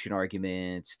resurrection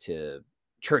arguments to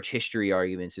church history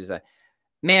arguments. Is that,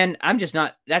 man, I'm just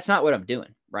not, that's not what I'm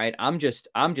doing, right? I'm just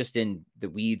in the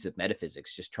weeds of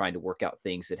metaphysics, just trying to work out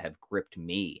things that have gripped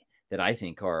me, that I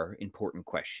think are important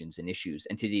questions and issues.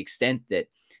 And to the extent that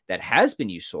that has been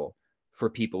useful for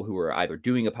people who are either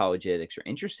doing apologetics or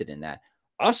interested in that,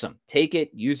 awesome. Take it,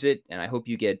 use it, and I hope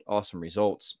you get awesome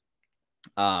results.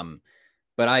 But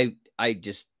I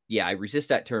just, yeah, I resist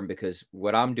that term, because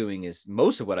what I'm doing is,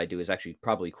 most of what I do is actually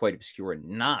probably quite obscure and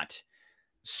not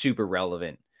super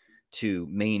relevant to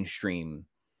mainstream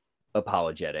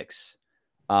apologetics.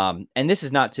 And this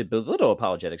is not to belittle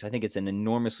apologetics. I think it's an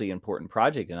enormously important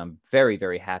project, and I'm very,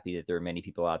 very happy that there are many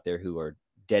people out there who are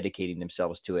dedicating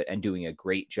themselves to it and doing a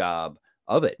great job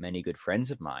of it. Many good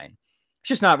friends of mine. It's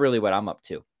just not really what I'm up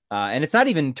to. And it's not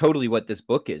even totally what this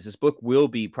book is. This book will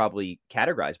be probably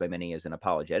categorized by many as an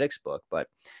apologetics book, but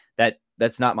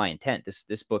that's not my intent.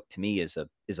 This book to me is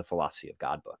a philosophy of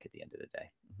God book at the end of the day.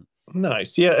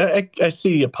 Nice. Yeah, I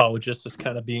see apologists as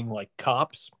kind of being like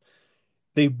cops.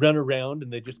 They run around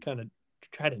and they just kind of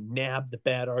try to nab the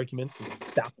bad arguments and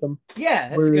stop them. Yeah,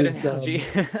 that's a good analogy.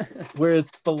 Whereas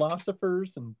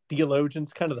philosophers and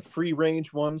theologians, kind of the free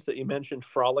range ones that you mentioned,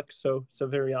 frolic so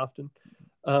very often,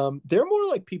 they're more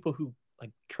like people who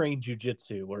like train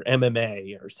jujitsu or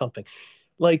MMA or something.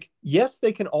 Like, yes,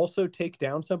 they can also take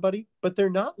down somebody, but they're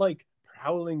not like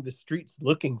prowling the streets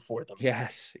looking for them.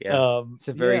 Yes, yeah. It's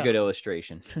a very good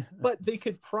illustration. But they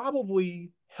could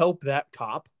probably help that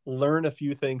cop learn a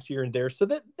few things here and there so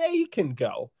that they can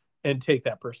go and take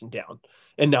that person down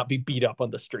and not be beat up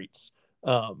on the streets.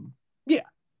 Yeah,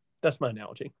 that's my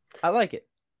analogy. I like it.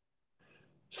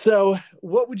 So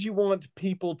what would you want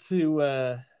people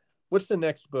to what's the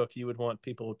next book you would want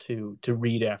people to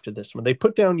read after this one? They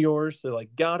put down yours, they're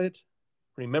like, got it,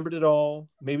 remembered it all.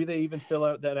 Maybe they even fill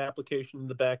out that application in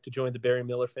the back to join the Barry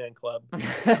Miller fan club.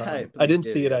 I didn't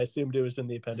see it. I assumed it was in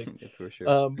the appendix. Yeah, for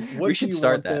sure. We should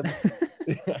start that.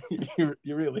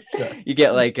 You really should. You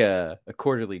get like a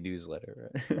quarterly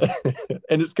newsletter, right?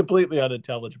 And it's completely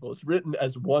unintelligible. It's written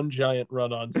as one giant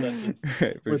run-on sentence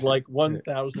right, with sure. like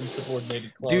 1,000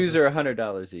 subordinated clauses. Dues are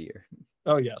 $100 a year.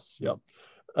 Oh yes, yep.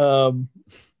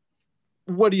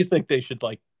 What do you think they should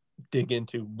like dig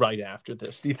into right after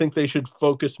this? Do you think they should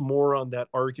focus more on that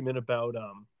argument about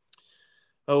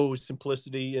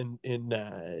simplicity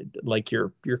in like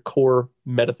your core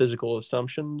metaphysical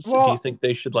assumptions? Well, do you think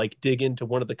they should like dig into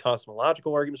one of the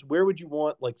cosmological arguments? Where would you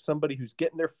want like somebody who's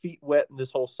getting their feet wet in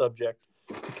this whole subject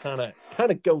to kind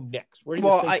of go next? Where do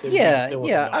you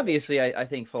think obviously I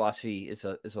think philosophy is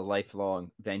a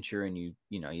lifelong venture, and you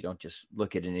don't just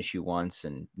look at an issue once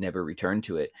and never return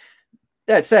to it.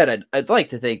 That said, I'd like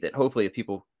to think that hopefully if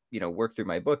people, work through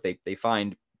my book, they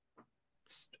find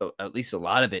at least a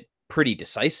lot of it pretty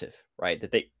decisive, right?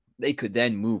 That they could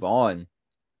then move on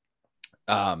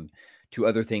to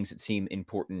other things that seem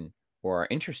important or are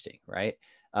interesting, right?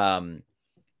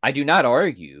 I do not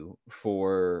argue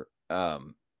for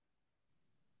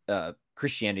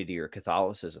Christianity or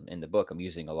Catholicism in the book. I'm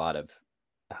using a lot of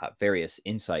various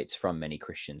insights from many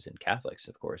Christians and Catholics,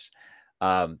 of course.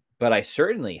 But I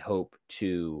certainly hope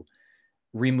to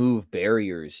remove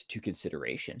barriers to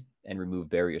consideration and remove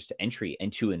barriers to entry,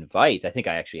 and to invite, I think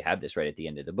I actually have this right at the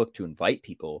end of the book, to invite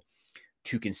people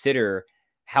to consider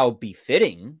how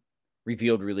befitting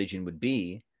revealed religion would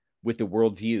be with the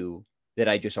worldview that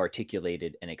I just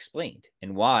articulated and explained,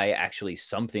 and why actually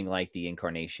something like the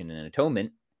incarnation and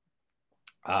atonement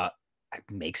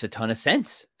makes a ton of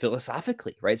sense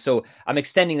philosophically, right? So I'm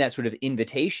extending that sort of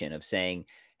invitation of saying,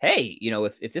 hey,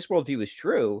 if this worldview is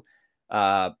true,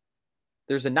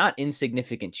 there's a not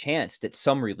insignificant chance that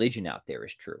some religion out there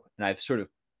is true. And I've sort of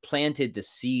planted the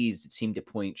seeds that seem to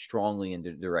point strongly in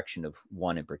the direction of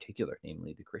one in particular,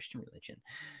 namely the Christian religion.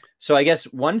 So I guess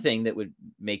one thing that would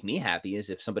make me happy is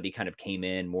if somebody kind of came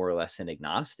in more or less an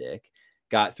agnostic,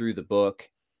 got through the book,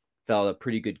 felt a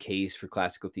pretty good case for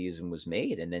classical theism was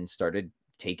made, and then started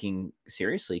taking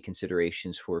seriously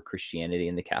considerations for Christianity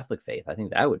and the Catholic faith. I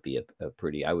think that would be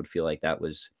I would feel like that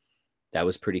was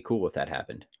pretty cool if that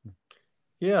happened.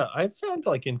 Yeah, I've found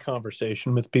like in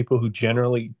conversation with people who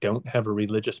generally don't have a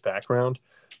religious background,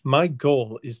 my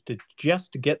goal is to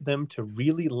just get them to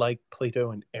really like Plato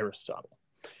and Aristotle.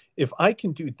 if I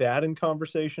can do that in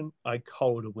conversation, I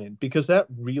call it a win, because that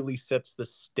really sets the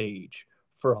stage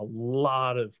for a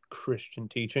lot of Christian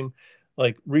teaching.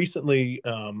 Like recently,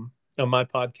 on my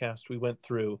podcast, we went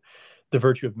through the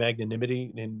virtue of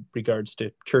magnanimity in regards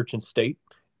to church and state.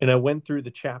 And I went through the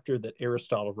chapter that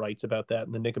Aristotle writes about that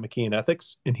in the Nicomachean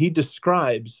Ethics. And he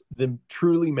describes the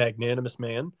truly magnanimous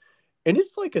man. And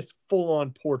it's like a full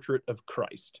on portrait of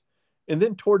Christ. And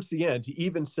then towards the end, he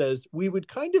even says, we would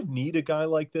kind of need a guy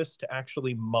like this to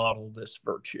actually model this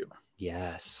virtue.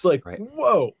 Yes. Like, Right.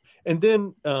 whoa. And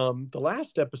then the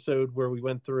last episode where we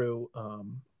went through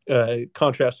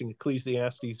contrasting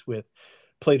Ecclesiastes with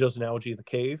Plato's analogy of the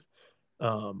cave,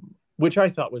 which I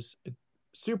thought was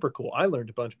super cool. I learned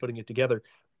a bunch putting it together.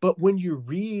 But when you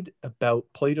read about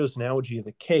Plato's analogy of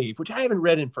the cave, which I haven't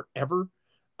read in forever,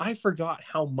 I forgot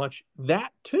how much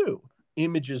that too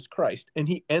images Christ. And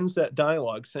he ends that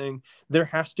dialogue saying there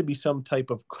has to be some type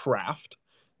of craft.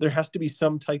 There has to be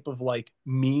some type of like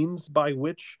means by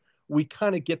which we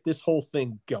kind of get this whole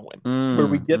thing going, where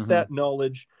we get that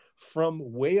knowledge from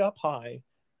way up high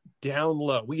down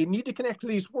low. We need to connect to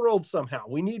these worlds somehow.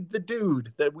 We need the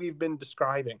dude that we've been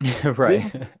describing. Right.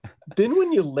 Then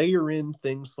when you layer in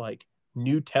things like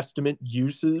New Testament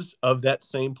uses of that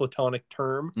same Platonic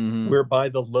term, whereby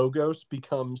the logos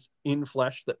becomes in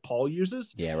flesh that Paul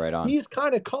uses, Yeah, right on. he's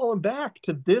kind of calling back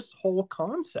to this whole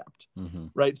concept,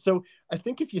 right? So I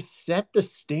think if you set the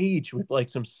stage with like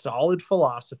some solid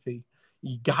philosophy,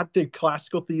 you got the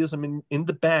classical theism in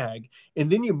the bag,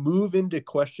 and then you move into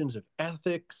questions of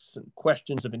ethics and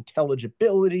questions of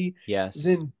intelligibility, Yes.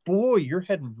 then boy, you're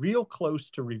heading real close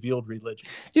to revealed religion.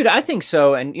 Dude, I think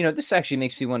so. And, this actually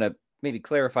makes me want to maybe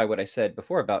clarify what I said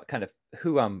before about kind of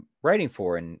who I'm writing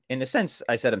for. And in a sense,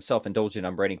 I said I'm self-indulgent,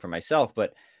 I'm writing for myself,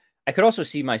 but I could also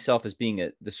see myself as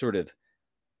being the sort of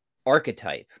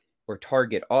archetype or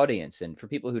target audience. And for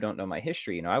people who don't know my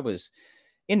history, I was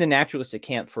in the naturalistic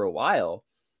camp for a while,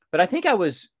 but I think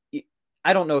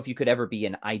I don't know if you could ever be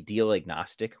an ideal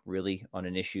agnostic really on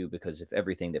an issue because of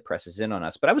everything that presses in on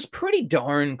us, but I was pretty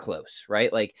darn close,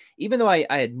 right? Like, even though I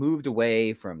had moved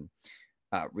away from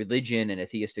religion and a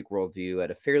theistic worldview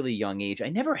at a fairly young age, I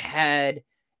never had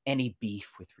any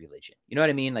beef with religion. You know what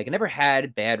I mean? Like, I never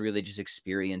had bad religious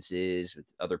experiences with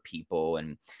other people.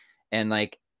 And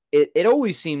like, it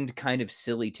always seemed kind of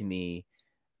silly to me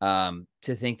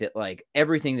to think that like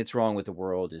everything that's wrong with the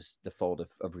world is the fault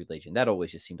of religion. That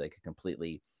always just seemed like a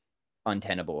completely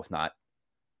untenable, if not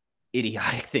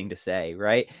idiotic thing to say,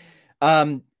 right?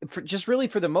 For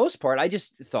the most part, I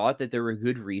just thought that there were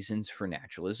good reasons for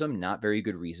naturalism, not very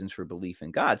good reasons for belief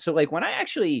in God. So like when I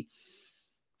actually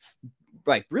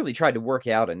like really tried to work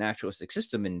out a naturalistic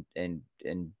system and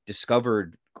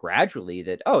discovered gradually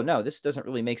that, oh no, this doesn't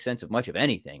really make sense of much of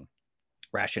anything.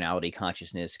 Rationality,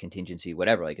 consciousness, contingency,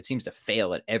 whatever. Like, it seems to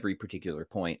fail at every particular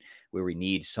point where we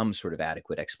need some sort of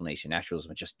adequate explanation.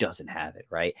 Naturalism just doesn't have it,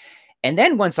 right? And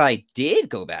then once I did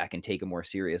go back and take a more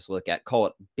serious look at, call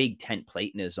it big tent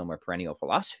Platonism or perennial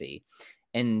philosophy,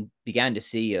 and began to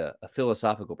see a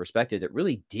philosophical perspective that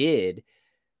really did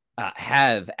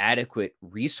have adequate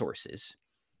resources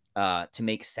to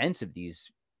make sense of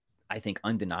these, I think,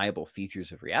 undeniable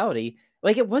features of reality.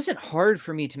 Like, it wasn't hard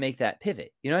for me to make that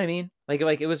pivot. You know what I mean?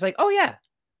 Like it was like, oh yeah,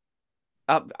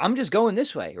 I'm just going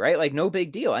this way, right? Like, no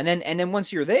big deal. And then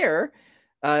once you're there,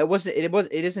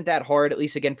 it isn't that hard, at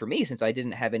least again for me, since I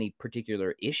didn't have any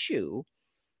particular issue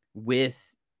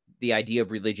with the idea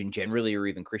of religion generally, or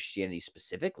even Christianity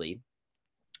specifically.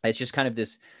 It's just kind of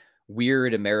this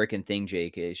weird American thing,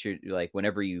 Jake. It should, like,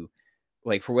 whenever you,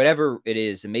 like, for whatever it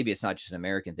is, and maybe it's not just an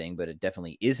American thing, but it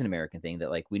definitely is an American thing,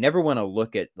 that like we never want to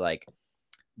look at like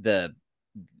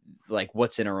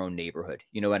what's in our own neighborhood.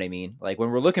 You know what I mean? Like,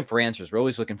 when we're looking for answers, we're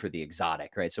always looking for the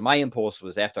exotic, right? So my impulse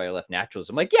was, after I left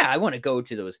naturalism, like, yeah, I want to go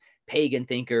to those pagan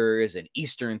thinkers and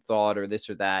Eastern thought or this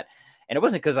or that. And it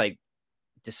wasn't because I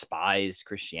despised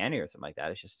Christianity or something like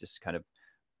that. It's just kind of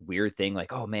weird thing.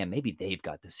 Like, oh man, maybe they've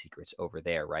got the secrets over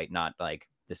there, right? Not like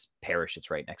this parish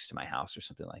that's right next to my house or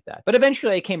something like that. But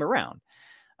eventually I came around.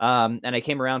 And I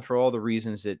came around for all the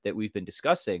reasons that we've been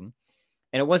discussing.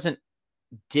 And it wasn't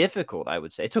difficult, I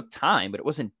would say. It took time, but it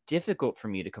wasn't difficult for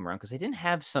me to come around because I didn't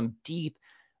have some deep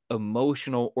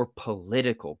emotional or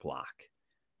political block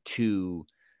to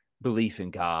belief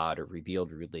in God or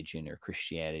revealed religion or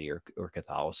Christianity or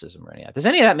Catholicism or any of that. Does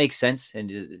any of that make sense? And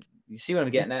you see what I'm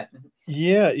getting at?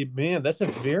 Yeah, man, that's a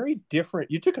very different,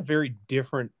 you took a very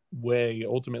different way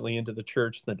ultimately into the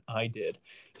church than I did.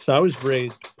 So I was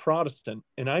raised Protestant,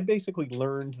 and I basically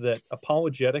learned that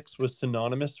apologetics was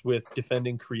synonymous with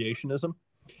defending creationism.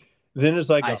 Then as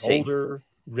I got older,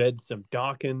 read some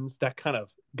Dawkins, that kind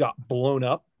of got blown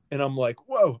up And I'm like,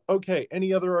 whoa, okay,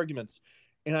 any other arguments?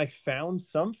 And I found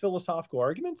some philosophical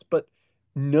arguments, but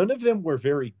none of them were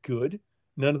very good.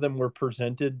 None of them were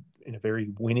presented in a very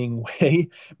winning way.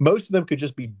 Most of them could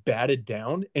just be batted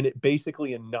down, and it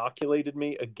basically inoculated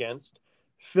me against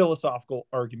philosophical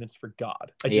arguments for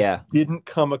God. I just Yeah. didn't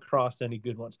come across any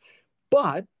good ones.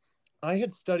 But I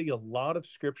had studied a lot of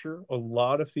scripture, a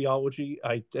lot of theology.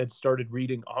 I had started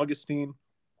reading Augustine.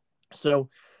 So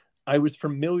I was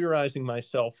familiarizing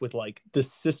myself with like the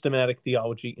systematic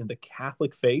theology in the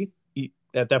Catholic faith,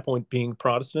 at that point being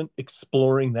Protestant,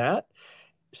 exploring that.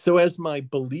 So as my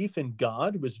belief in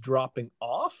God was dropping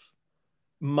off,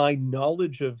 my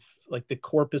knowledge of like the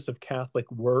corpus of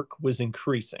Catholic work was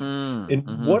increasing. And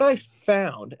Mm-hmm. what I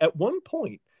found at one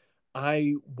point,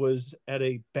 I was at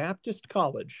a Baptist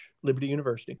college, Liberty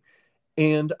University,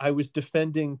 and I was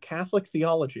defending Catholic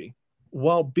theology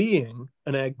while being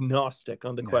an agnostic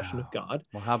on the question Oh, of God.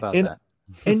 well, how about And that?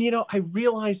 I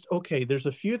realized, okay, there's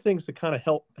a few things that kind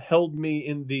of held me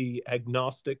in the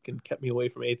agnostic and kept me away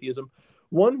from atheism.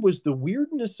 One was the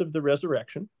weirdness of the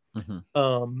resurrection. Mm-hmm.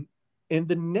 Um, and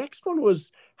the next one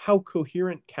was how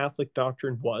coherent Catholic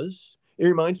doctrine was. It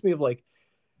reminds me of like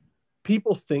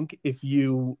people think if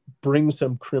you bring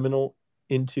some criminal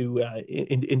into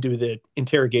the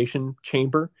interrogation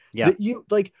chamber Yeah. that you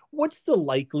like, what's the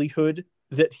likelihood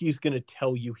that he's going to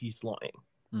tell you he's lying?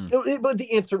 Mm. But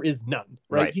the answer is none,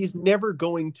 right? Right. He's never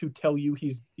going to tell you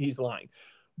he's lying.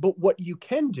 But what you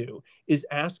can do is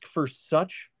ask for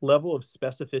such level of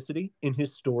specificity in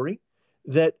his story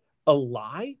that a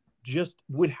lie just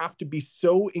would have to be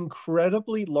so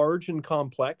incredibly large and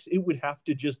complex. It would have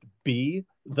to just be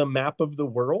the map of the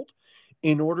world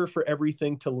in order for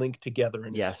everything to link together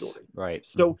in his Yes. story. Right.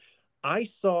 So I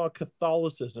saw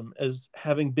Catholicism as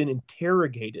having been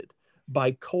interrogated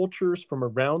by cultures from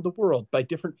around the world, by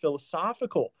different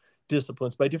philosophical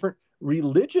disciplines, by different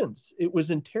religions. It was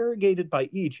interrogated by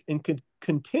each and could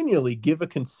continually give a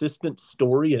consistent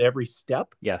story at every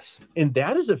step. Yes. And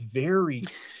that is a very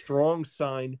strong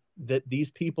sign that these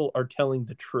people are telling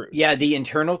the truth. Yeah, the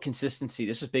internal consistency.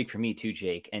 This was big for me too,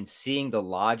 Jake, and seeing the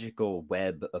logical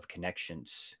web of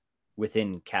connections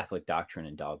within Catholic doctrine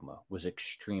and dogma was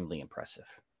extremely impressive,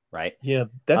 right? Yeah,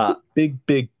 that's Uh, a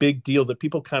big deal that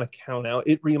people kind of count out.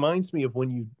 It reminds me of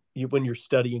when when you're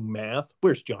studying math.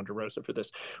 Where's John DeRosa for this?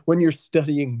 When you're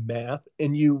studying math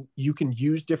and you can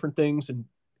use different things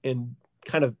and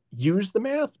kind of use the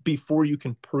math before you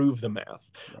can prove the math.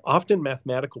 Often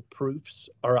mathematical proofs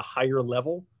are a higher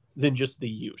level than just the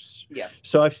use. yeah.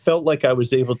 So I felt like I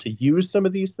was able to use some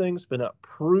of these things but not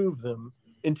prove them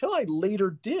until I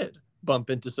later did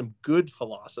bump into some good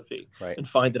philosophy Right. and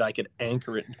find that I could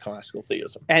anchor it in classical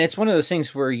theism. And it's one of those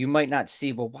things where you might not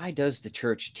see, well, why does the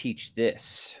church teach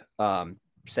this,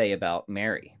 say about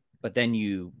Mary? But then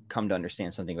you come to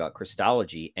understand something about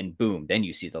Christology, and boom, then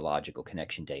you see the logical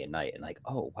connection day and night, and like,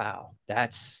 oh wow,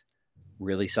 that's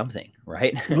really something,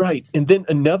 right? Right. And then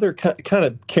another kind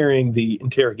of carrying the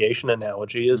interrogation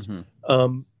analogy is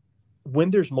Mm-hmm. when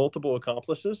there's multiple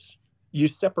accomplices, you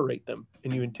separate them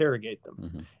and you interrogate them.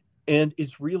 Mm-hmm. And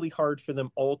it's really hard for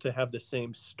them all to have the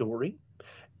same story.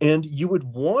 And you would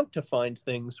want to find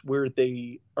things where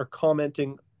they are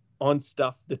commenting on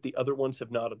stuff that the other ones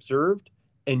have not observed,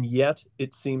 and yet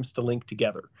it seems to link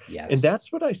together. And Yes.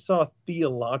 that's what I saw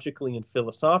theologically and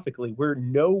philosophically, where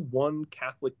no one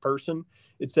Catholic person,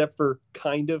 except for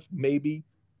kind of maybe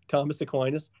Thomas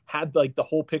Aquinas, had like the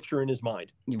whole picture in his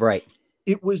mind. Right.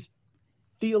 It was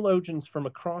theologians from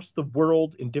across the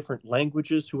world in different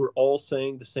languages who are all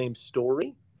saying the same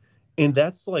story. And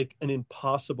that's like an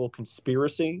impossible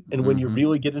conspiracy. And when you Mm-hmm.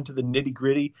 really get into the nitty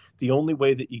gritty, the only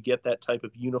way that you get that type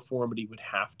of uniformity would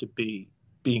have to be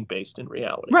being based in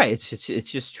reality. Right. It's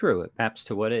just true. It maps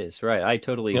to what is. Right. I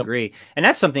totally Yep. agree. And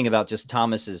that's something about just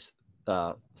Thomas's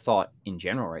thought in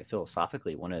general, right?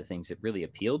 Philosophically, one of the things that really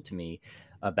appealed to me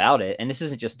about it, and this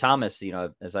isn't just Thomas,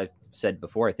 as I've said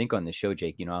before, I think on the show,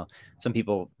 Jake, some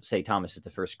people say Thomas is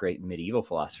the first great medieval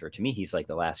philosopher. To me, he's like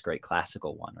the last great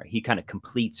classical one, right? He kind of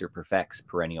completes or perfects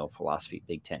perennial philosophy,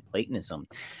 Big Tent Platonism.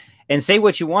 And say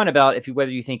what you want about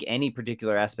whether you think any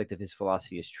particular aspect of his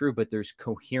philosophy is true, but there's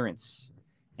coherence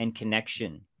and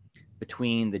connection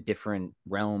between the different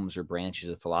realms or branches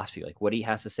of philosophy. Like what he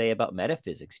has to say about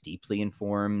metaphysics deeply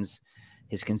informs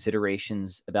his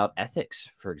considerations about ethics,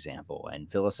 for example, and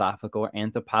philosophical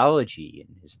anthropology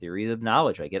and his theory of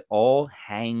knowledge. Like it all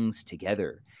hangs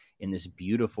together in this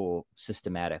beautiful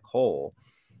systematic whole.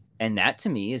 And that to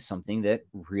me is something that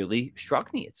really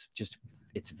struck me.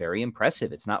 It's very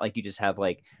impressive. It's not like you just have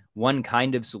like one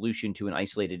kind of solution to an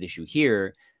isolated issue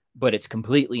here, but it's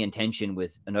completely in tension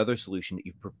with another solution that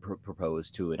you've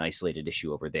proposed to an isolated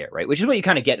issue over there, right? Which is what you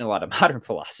kind of get in a lot of modern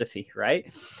philosophy,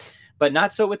 right? But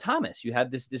not so with Thomas. You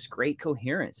have this great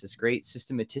coherence, this great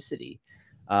systematicity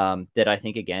that I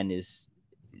think, again, is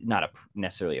not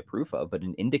necessarily a proof of, but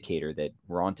an indicator that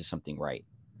we're onto something right.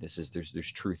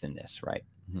 There's truth in this, right?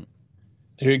 Mm-hmm.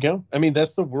 There you go. I mean,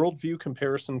 that's the worldview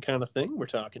comparison kind of thing we're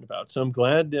talking about. So I'm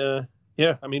glad.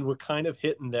 Yeah, I mean, we're kind of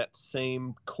hitting that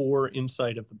same core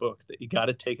insight of the book, that you got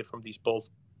to take it from these both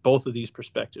of these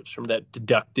perspectives, from that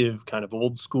deductive kind of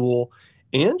old school,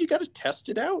 and you got to test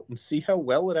it out and see how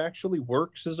well it actually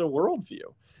works as a worldview.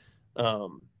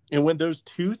 And when those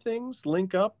two things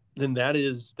link up, then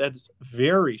that's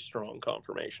very strong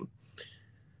confirmation.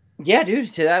 Yeah,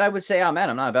 dude, to that I would say, oh man,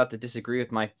 I'm not about to disagree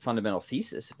with my fundamental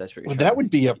thesis, if that's what you're trying that would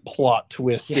be a plot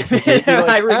twist. Yeah. If like,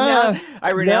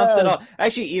 I renounced it all. I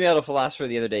actually emailed a philosopher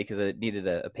the other day because I needed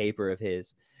a paper of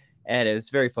his. And it's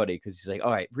very funny because he's like,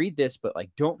 all right, read this, but like,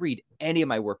 don't read any of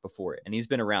my work before it. And he's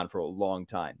been around for a long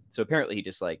time. So apparently he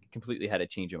just like completely had a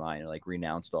change of mind and like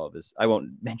renounced all of his, I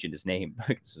won't mention his name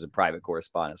because it's a private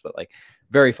correspondence, but like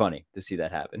very funny to see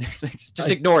that happen. just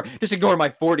ignore my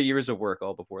 40 years of work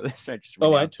all before this. I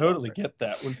totally get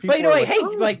that. When people but you know, like, like,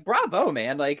 hey, like, bravo,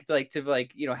 man. Like to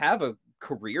like, you know, have a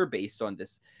career based on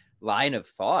this line of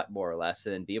thought more or less,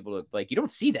 and be able to like, you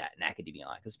don't see that in academia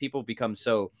because people become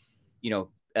so, you know,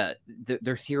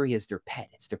 their theory is their pet.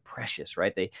 It's their precious,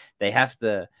 right? They have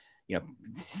to, you know,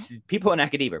 people in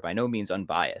academia are by no means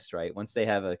unbiased, right? Once they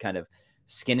have a kind of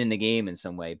skin in the game in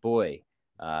some way, boy,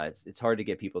 it's hard to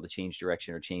get people to change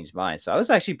direction or change minds. So I was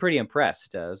actually pretty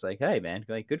impressed. I was like, hey, man,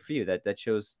 like, good for you. That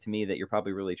shows to me that you're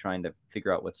probably really trying to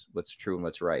figure out what's true and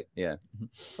what's right. Yeah.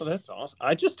 Well, that's awesome.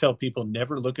 I just tell people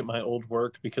never look at my old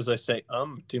work because I say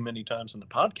too many times in the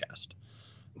podcast.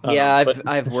 Yeah,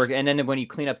 I've worked, and then when you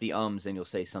clean up the ums, and you'll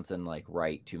say something like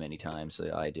 "right" too many times.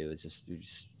 So I do. It's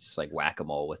just like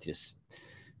whack-a-mole with just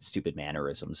stupid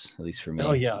mannerisms. At least for me.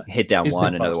 Oh yeah, hit down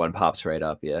one, another one pops right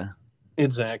up. Yeah,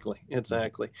 exactly.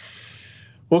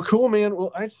 Well, cool, man.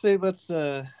 Well, I'd say let's.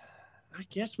 I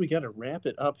guess we got to wrap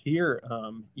it up here.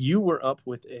 You were up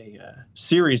with a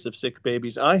series of sick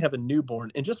babies. I have a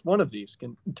newborn, and just one of these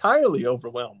can entirely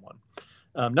overwhelm one.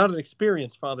 Not an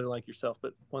experienced father like yourself,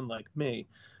 but one like me.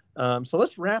 So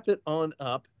let's wrap it on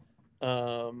up.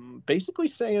 Basically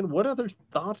saying, what other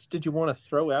thoughts did you want to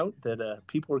throw out that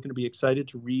people are going to be excited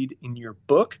to read in your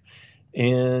book?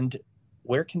 And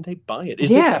where can they buy it?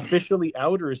 Is it officially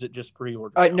out, or is it just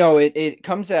pre-order? No, it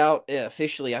comes out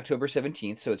officially October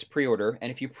 17th, so it's pre-order.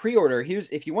 And if you pre-order,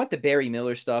 if you want the Barry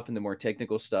Miller stuff and the more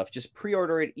technical stuff, just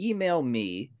pre-order it. Email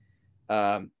me,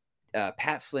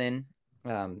 Pat Flynn,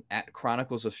 at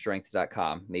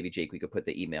chroniclesofstrength.com. Maybe, Jake, we could put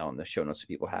the email in the show notes so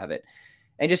people have it.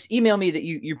 And just email me that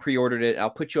you pre-ordered it.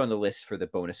 I'll put you on the list for the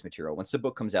bonus material. Once the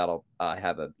book comes out, I'll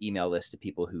have an email list of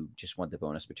people who just want the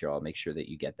bonus material. I'll make sure that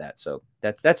you get that. So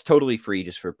that's totally free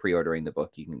just for pre-ordering the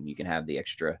book. You can have the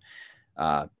extra.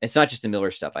 It's not just the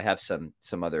Miller stuff. I have some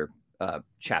other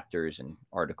chapters and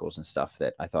articles and stuff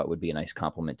that I thought would be a nice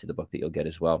complement to the book that you'll get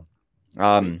as well.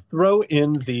 Throw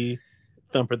in the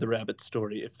Thumper the Rabbit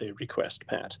story if they request,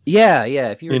 Pat. Yeah.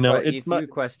 If you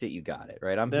request it, you got it,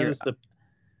 right? That is the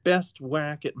best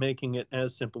whack at making it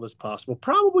as simple as possible.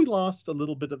 Probably lost a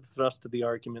little bit of the thrust of the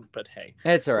argument, but hey,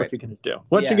 it's all right. What you gonna do?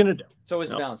 What you gonna do? It's always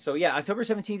a balance. So yeah, October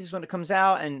 17th is when it comes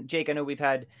out. And Jake, I know we've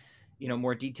had, you know,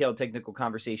 more detailed technical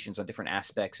conversations on different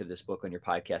aspects of this book on your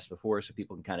podcast before, so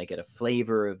people can kind of get a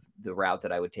flavor of the route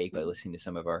that I would take by listening to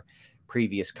some of our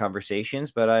previous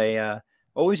conversations. But I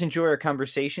always enjoy our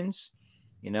conversations.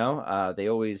 You know, they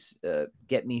always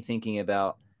get me thinking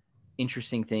about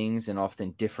interesting things in often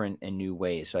different and new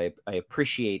ways. So I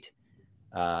appreciate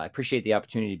the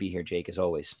opportunity to be here, Jake, as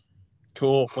always.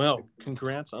 Cool. Well,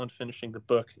 congrats on finishing the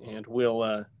book, and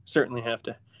we'll certainly have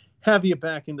to have you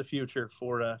back in the future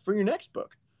for your next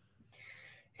book.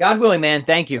 God willing, man.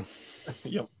 Thank you.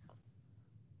 Yep.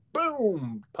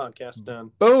 Boom. Podcast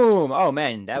done. Boom. Oh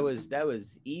man, that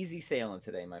was easy sailing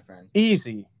today, my friend.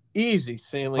 Easy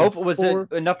sailing. Hopefully, was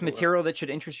it enough material that should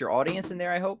interest your audience in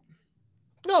there? I hope.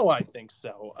 No, I think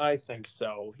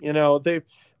so. You know, they've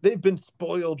been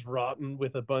spoiled rotten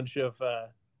with a bunch of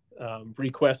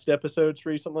request episodes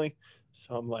recently.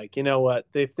 So I'm like, you know what?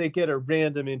 If they get a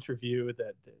random interview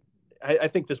that I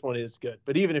think this one is good.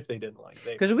 But even if they didn't like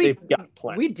it, they've got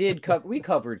plenty. We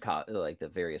covered like the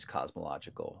various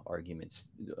cosmological arguments.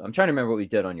 I'm trying to remember what we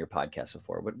did on your podcast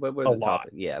before. What were the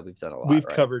topic? Yeah, we've done a lot. We've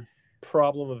covered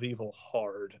Problem of Evil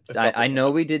hard. I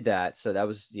know we did that, so that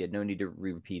was no need to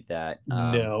repeat that.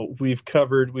 No, we've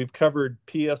covered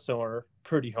PSR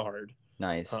pretty hard.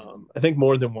 Nice. I think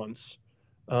more than once.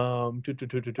 Oh,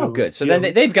 good. So Yeah,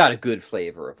 then they've got a good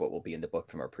flavor of what will be in the book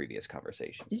from our previous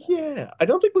conversations. yeah. I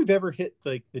don't think we've ever hit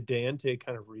like the Dante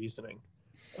kind of reasoning.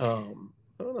 I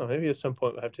don't know. Maybe at some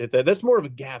point we'll have to hit that. That's more of a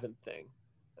Gavin thing.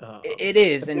 It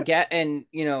is, and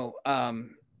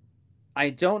I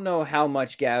don't know how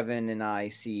much Gavin and I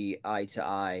see eye to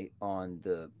eye on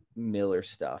the Miller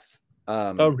stuff.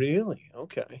 Oh, really?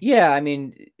 Okay. Yeah, I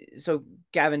mean, so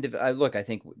Gavin, look, I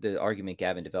think the argument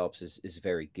Gavin develops is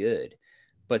very good,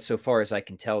 but so far as I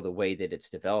can tell, the way that it's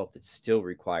developed, it still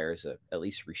requires a at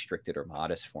least restricted or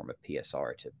modest form of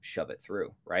PSR to shove it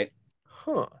through, right?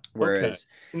 Huh. Okay. Whereas,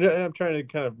 And I'm trying to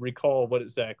kind of recall what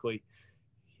exactly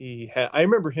he had. I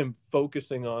remember him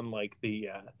focusing on like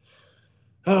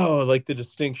like the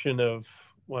distinction of,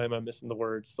 why am I missing the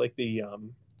words? Like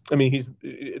I mean, he's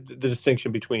the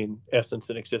distinction between essence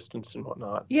and existence and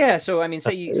whatnot. yeah, so I mean,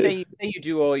 say It's you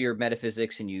do all your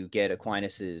metaphysics and you get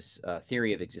Aquinas's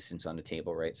theory of existence on the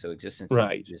table, right? So existence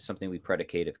right. is something we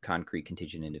predicate of concrete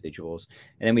contingent individuals,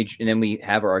 and then we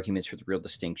have our arguments for the real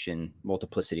distinction,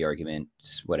 multiplicity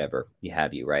arguments, whatever you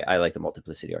have, right? I like the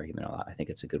multiplicity argument a lot. I think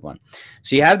it's a good one.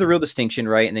 So you have the real distinction,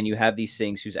 right? And then you have these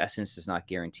things whose essence does not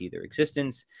guarantee their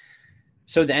existence.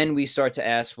 So then we start to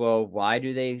ask, well, why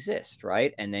do they exist,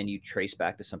 right? And then you trace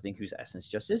back to something whose essence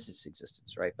just is its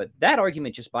existence, right? But that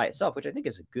argument just by itself, which I think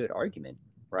is a good argument,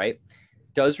 right,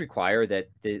 does require that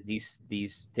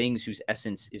these things whose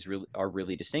essence are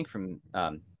really distinct from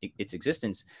its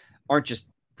existence aren't just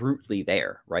brutally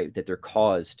there, right? That they're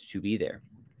caused to be there,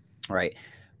 right?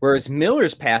 Whereas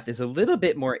Miller's path is a little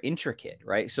bit more intricate,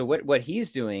 right? So what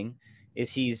he's doing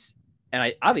is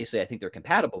obviously I think they're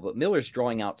compatible, but Miller's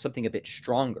drawing out something a bit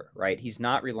stronger, right? He's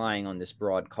not relying on this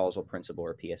broad causal principle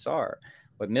or PSR.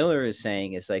 What Miller is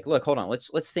saying is like, look, hold on,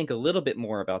 let's think a little bit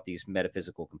more about these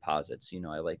metaphysical composites.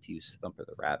 I like to use Thumper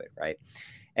the Rabbit, right?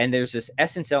 And there's this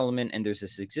essence element and there's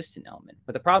this existent element.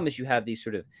 But the problem is you have these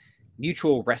sort of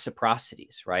mutual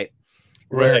reciprocities, right?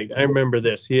 Right. I remember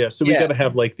this. Yeah. So we got to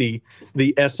have like the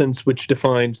essence which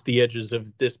defines the edges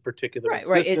of this particular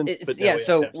existence. It's yeah.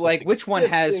 So like which one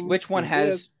has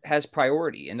this. has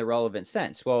priority in the relevant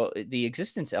sense? Well, the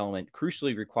existence element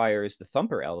crucially requires the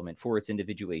Thumper element for its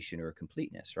individuation or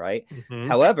completeness, right? Mm-hmm.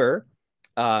 However,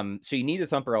 so you need the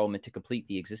Thumper element to complete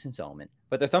the existence element,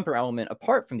 but the Thumper element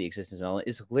apart from the existence element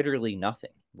is literally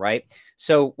nothing, right?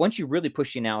 So once you really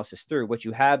push the analysis through, what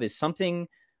you have is something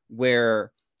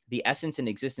where the essence and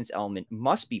existence element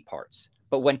must be parts,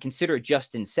 but when considered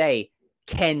just in se,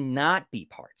 cannot be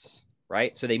parts,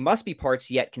 right? So they must be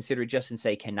parts, yet considered just in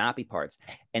se cannot be parts.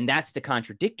 And that's the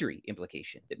contradictory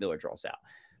implication that Miller draws out.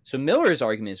 So Miller's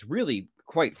argument is really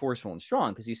quite forceful and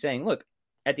strong because he's saying, look,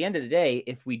 at the end of the day,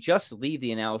 if we just leave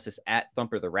the analysis at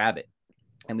Thumper the Rabbit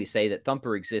and we say that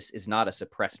Thumper exists is not a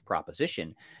suppressed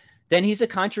proposition, then he's a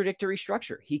contradictory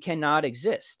structure. He cannot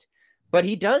exist, but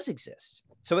he does exist.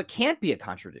 So it can't be a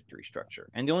contradictory structure.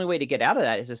 And the only way to get out of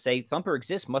that is to say Thumper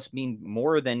exists must mean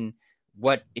more than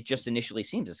what it just initially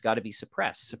seems. It's got to be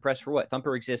suppressed. Suppressed for what?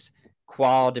 Thumper exists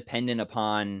qual dependent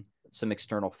upon some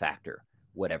external factor,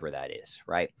 whatever that is,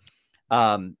 right?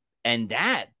 And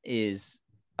that is,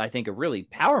 I think, a really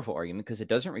powerful argument because it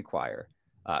doesn't require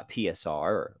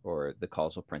PSR or the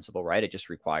causal principle, right? It just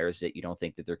requires that you don't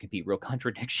think that there can be real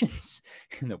contradictions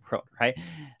in the world, right?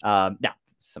 Now,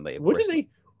 somebody, of course...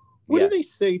 What do they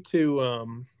say to,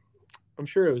 I'm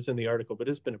sure it was in the article, but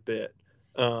it's been a bit.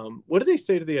 What do they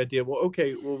say to the idea? Well,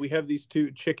 okay, we have these two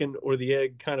chicken or the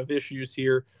egg kind of issues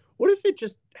here. What if it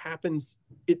just happens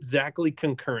exactly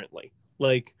concurrently?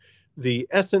 Like the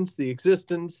essence, the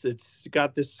existence, it's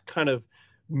got this kind of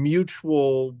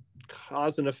mutual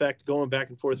cause and effect going back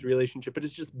and forth relationship, but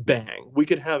it's just bang. We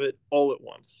could have it all at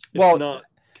once. It's not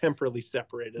temporally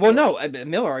separated. Well, no,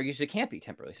 Miller argues it can't be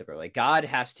temporally separated. Like God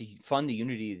has to fund the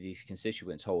unity of these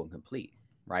constituents whole and complete,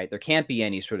 right? There can't be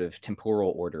any sort of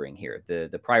temporal ordering here.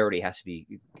 The priority has to be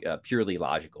purely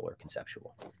logical or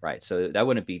conceptual, right? So that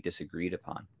wouldn't be disagreed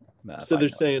upon. So they're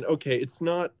saying, okay, it's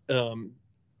not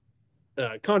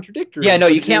contradictory. Yeah, no,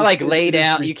 you can't lay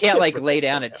down. You can't like lay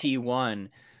down at T1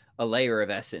 a layer of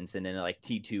essence and then like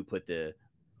T2 put the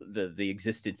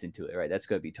existence into it, right? That's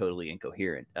going to be totally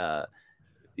incoherent.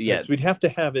 Yeah, so we'd have to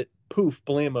have it poof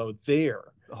blammo there.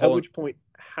 At which point,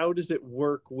 how does it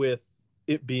work with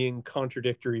it being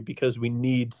contradictory? Because we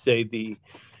need, say, the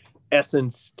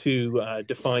essence to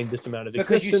define this amount of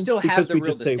existence. Because you still have the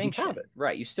real distinction,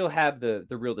 right? You still have the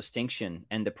real distinction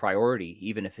and the priority,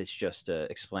 even if it's just an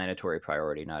explanatory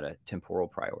priority, not a temporal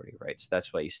priority, right? So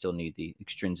that's why you still need the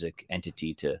extrinsic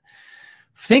entity to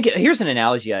think. Here's an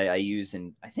analogy I use,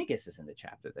 and I think this is in the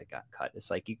chapter that got cut. It's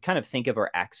like you kind of think of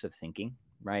our acts of thinking,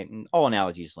 right? And all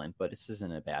analogies limp, but this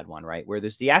isn't a bad one, right? Where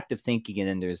there's the act of thinking, and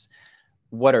then there's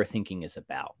what our thinking is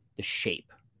about, the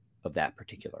shape of that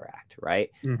particular act,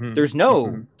 right? There's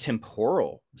no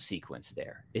temporal sequence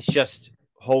there. It's just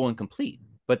whole and complete.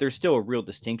 But there's still a real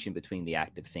distinction between the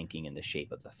act of thinking and the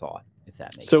shape of the thought, if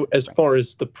that makes So sense. as Right? far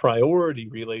as the priority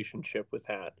relationship with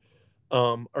that,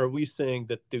 are we saying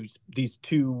that these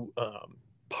two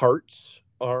parts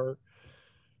are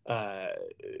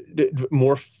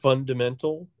more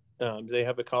fundamental? They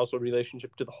have a causal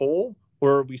relationship to the whole,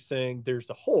 or are we saying there's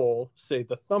a whole, say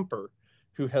the thumper,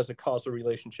 who has a causal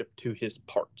relationship to his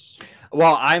parts?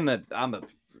 Well, I'm a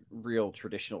real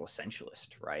traditional essentialist,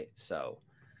 right? So,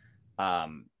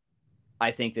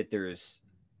 I think that this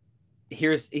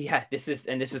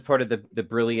is part of the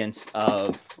brilliance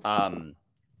of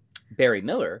Barry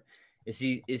Miller, is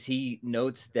he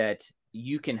notes that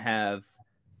you can have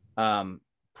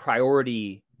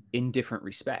priority in different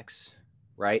respects,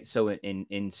 right? So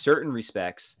in certain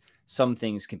respects, some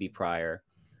things can be prior,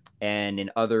 and in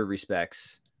other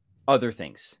respects, other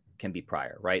things can be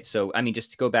prior, right? So I mean,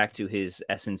 just to go back to his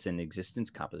essence and existence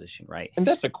composition, right? And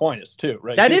that's Aquinas too,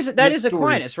 right? That his is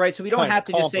Aquinas, right? So we don't have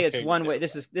to just say it's one way. Way.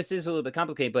 This is a little bit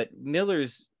complicated, but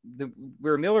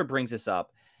where Miller brings this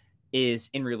up is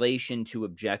in relation to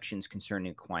objections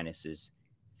concerning Aquinas's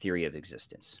theory of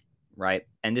existence, right?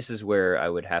 And this is where I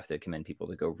would have to commend people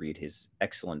to go read his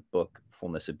excellent book,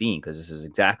 Fullness of Being, because this is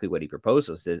exactly what he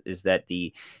proposes, is that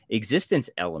the existence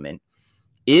element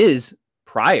is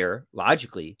prior,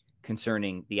 logically,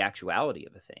 concerning the actuality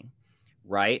of a thing,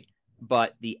 right?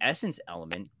 But the essence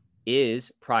element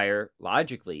is prior,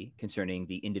 logically, concerning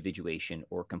the individuation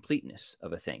or completeness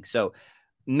of a thing. So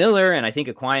Miller, and I think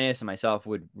Aquinas and myself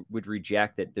would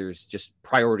reject that there's just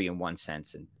priority in one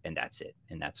sense, and that's it,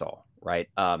 and that's all, right?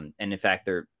 And in fact,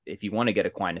 if you want to get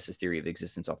Aquinas' theory of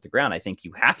existence off the ground, I think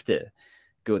you have to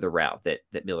go the route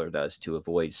that Miller does to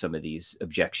avoid some of these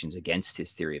objections against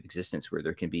his theory of existence, where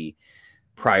there can be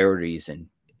priorities in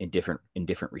different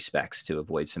respects, to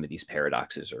avoid some of these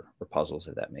paradoxes or puzzles,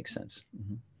 if that makes sense.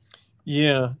 Mm-hmm.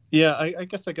 Yeah. I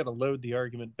guess I got to load the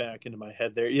argument back into my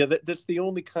head there. Yeah, that's the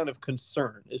only kind of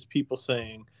concern, is people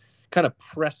saying, kind of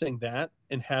pressing that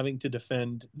and having to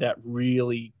defend that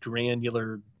really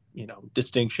granular,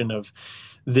 distinction of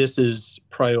this is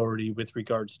priority with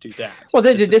regards to that. Well,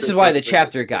 this is why the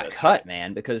chapter got cut,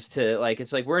 man, because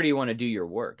it's like, where do you want to do your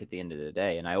work at the end of the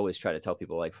day? And I always try to tell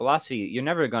people, like, philosophy, you're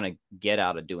never going to get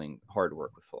out of doing hard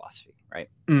work with philosophy, right?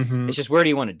 Mm-hmm. It's just, where do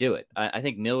you want to do it? I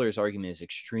think Miller's argument is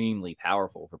extremely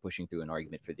powerful for pushing through an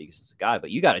argument for the existence of God,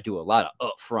 but you got to do a lot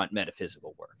of upfront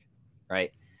metaphysical work,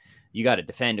 right? You got to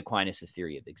defend Aquinas'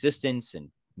 theory of existence, and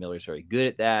Miller's very good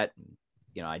at that. And,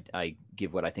 I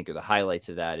give what I think are the highlights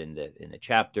of that in the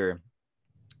chapter.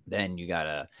 Then you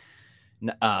gotta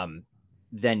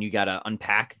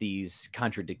unpack these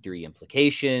contradictory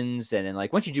implications, and then,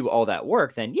 like, once you do all that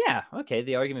work, then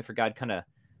the argument for God kind of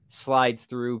slides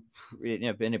through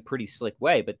in a pretty slick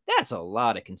way. But that's a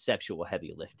lot of conceptual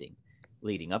heavy lifting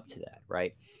leading up to that,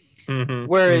 right? Mm-hmm.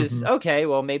 Whereas, okay,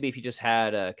 well, maybe if you just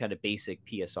had a kind of basic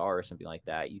PSR or something like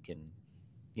that, you can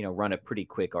run a pretty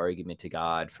quick argument to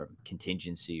God from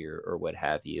contingency or what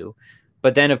have you.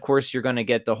 But then, of course, you're going to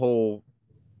get the whole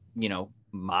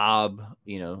mob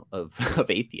of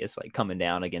atheists, like, coming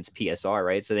down against PSR,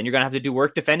 right? So then you're going to have to do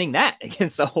work defending that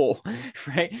against the whole,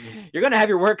 right? You're going to have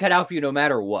your work cut out for you no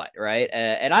matter what, right?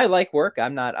 And I like work.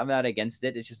 I'm not against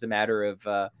it. It's just a matter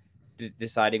of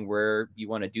deciding where you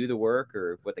want to do the work,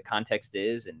 or what the context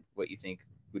is, and what you think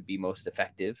would be most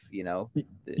effective.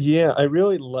 Yeah, I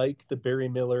really like the Barry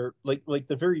Miller, like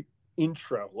the very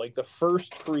intro, like the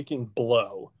first freaking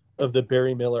blow of the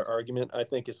Barry Miller argument. I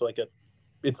think is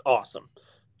it's awesome.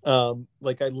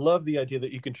 Like, I love the idea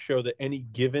that you can show that any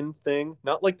given thing,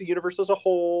 not like the universe as a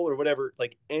whole or whatever,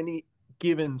 like any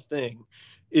given thing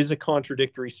is a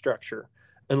contradictory structure,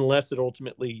 unless it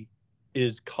ultimately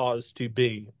is caused to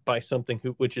be by something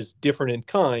which is different in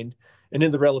kind and in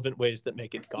the relevant ways that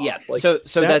make it God. Yeah. Like, so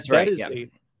that's right.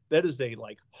 That is a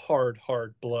like hard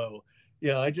blow.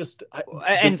 Yeah.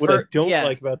 What I don't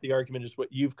like about the argument is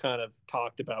what you've kind of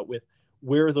talked about, with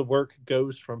where the work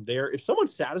goes from there. If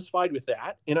someone's satisfied with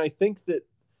that, and I think that,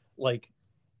 like,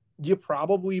 you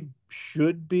probably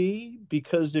should be,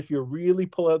 because if you really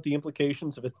pull out the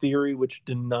implications of a theory which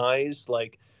denies,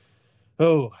 like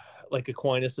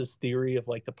Aquinas' theory of,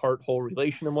 like, the part whole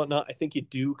relation and whatnot, I think you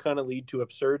do kind of lead to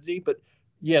absurdity. But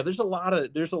there's a lot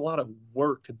of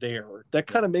work there that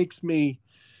kind of makes me,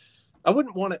 I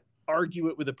wouldn't want to argue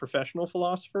it with a professional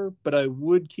philosopher, but I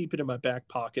would keep it in my back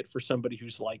pocket for somebody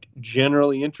who's like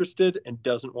generally interested and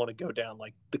doesn't want to go down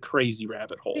like the crazy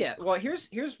rabbit hole. Yeah, well,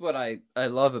 here's what I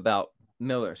love about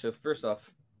Miller. So first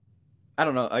off, I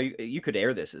don't know, you could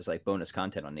air this as like bonus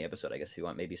content on the episode, I guess, if you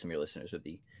want. Maybe some of your listeners would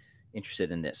be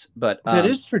interested in this. But that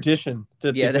is tradition.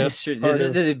 Yeah, that is true.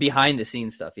 The behind the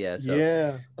scenes stuff. Yeah. So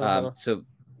yeah. So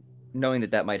knowing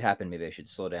that might happen, maybe I should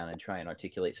slow down and try and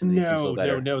articulate some of these things a little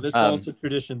better. No. That's also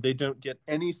tradition. They don't get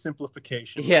any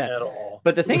simplification at all.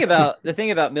 But the thing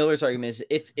about Miller's argument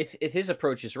is if his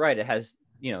approach is right, it has,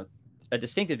 you know, a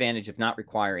distinct advantage of not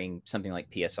requiring something like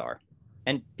PSR.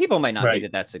 And people might not think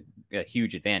that that's a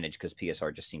huge advantage because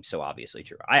PSR just seems so obviously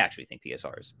true. I actually think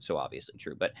PSR is so obviously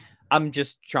true, but I'm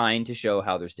just trying to show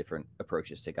how there's different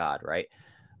approaches to God, right?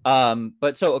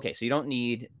 But so you don't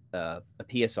need a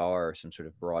PSR or some sort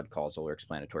of broad causal or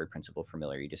explanatory principle for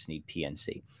Miller. You just need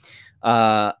PNC.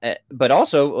 But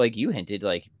also, like you hinted,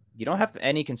 like you don't have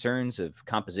any concerns of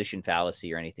composition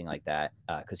fallacy or anything like that,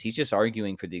 because he's just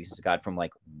arguing for the existence of God from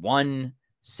like one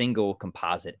single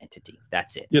composite entity.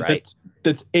 That's it. Yeah, right?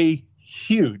 That's a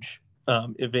huge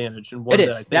advantage, and one it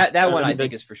is that one I think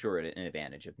like, is for sure an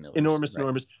advantage of Miller's.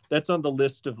 Enormous. That's on the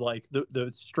list of like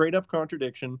the straight up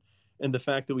contradiction, and the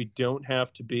fact that we don't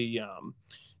have to be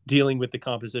dealing with the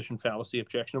composition fallacy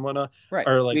objection and whatnot. Right.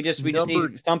 Are like we just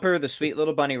need Thumper, the sweet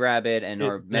little bunny rabbit, and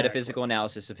our metaphysical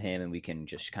analysis of him, and we can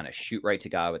just kind of shoot right to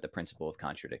God with the principle of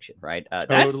contradiction. Right.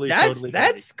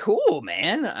 That's cool,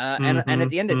 man. And at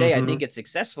the end of the day, I think it's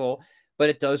successful, but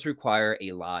it does require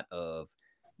a lot of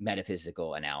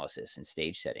metaphysical analysis and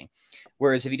stage setting.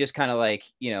 Whereas if you just kind of like,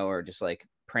 you know, or just like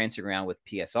prancing around with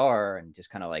PSR and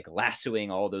just kind of like lassoing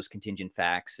all those contingent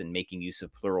facts and making use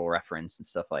of plural reference and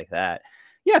stuff like that,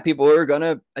 yeah, people are going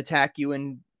to attack you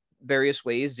in various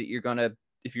ways that you're going to,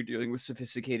 if you're dealing with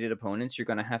sophisticated opponents, you're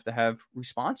going to have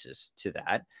responses to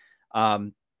that.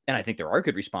 And I think there are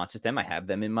good responses to them. I have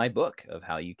them in my book of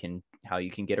how you can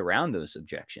get around those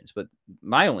objections. But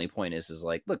my only point is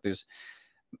like, look,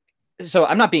 so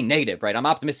I'm not being negative, right? I'm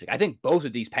optimistic. I think both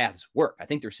of these paths work. I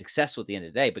think they're successful at the end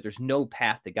of the day, but there's no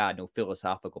path to God, no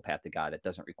philosophical path to God that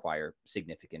doesn't require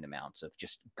significant amounts of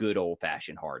just good old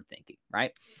fashioned hard thinking,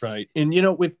 right? Right. And, you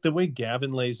know, with the way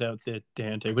Gavin lays out the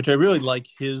Dante, which I really like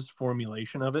his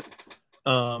formulation of it,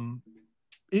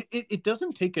 it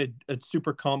doesn't take a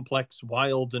super complex,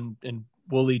 wild and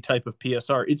woolly type of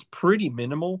PSR. It's pretty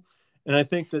minimal. And I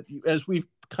think that, as we've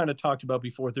kind of talked about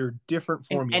before, there are different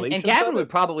formulations. And Gavin would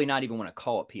probably not even want to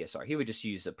call it PSR. He would just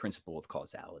use a principle of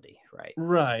causality, right?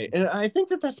 Right. And I think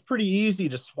that that's pretty easy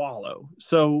to swallow.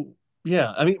 So,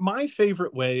 yeah, I mean, my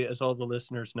favorite way, as all the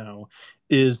listeners know,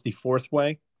 is the fourth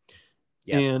way.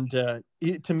 Yes. And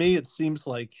to me, it seems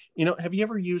like, you know, have you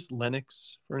ever used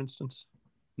Linux, for instance?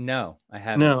 No, I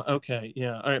haven't. No. Okay.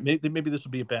 Yeah. All right. Maybe this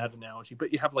will be a bad analogy,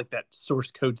 but you have like that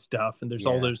source code stuff, and there's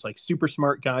all those like super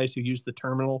smart guys who use the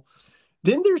terminal.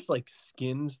 Then there's like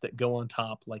skins that go on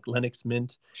top, like Linux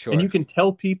Mint. Sure. And you can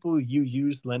tell people you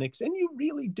use Linux, and you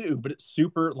really do, but it's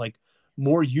super like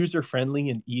more user-friendly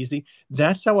and easy.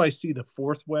 That's how I see the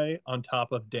fourth way on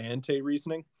top of Dante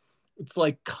reasoning. It's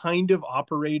like kind of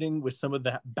operating with some of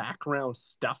that background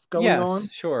stuff going on.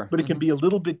 Sure. But it can be a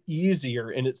little bit easier,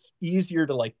 and it's easier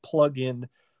to like plug in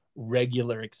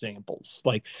regular examples.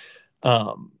 Like,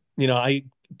 you know, I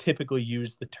typically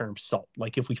use the term salt.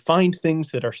 Like if we find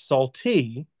things that are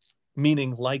salty,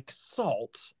 meaning like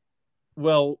salt,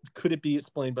 well, could it be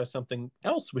explained by something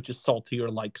else which is salty or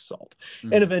like salt?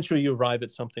 Mm-hmm. And eventually you arrive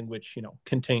at something which, you know,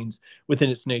 contains within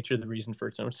its nature the reason for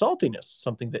its own saltiness,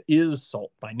 something that is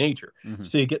salt by nature. Mm-hmm.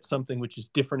 So you get something which is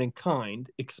different in kind,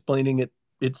 explaining it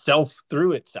itself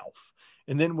through itself.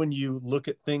 And then when you look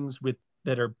at things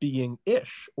that are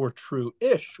being-ish or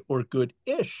true-ish or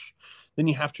good-ish, then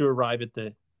you have to arrive at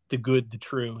the good, the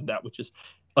true, and that which is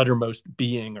uttermost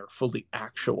being or fully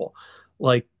actual.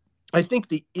 Like, I think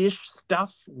the ish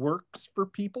stuff works for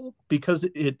people because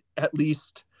it at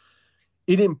least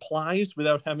it implies,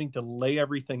 without having to lay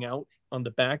everything out on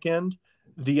the back end,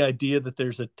 the idea that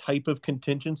there's a type of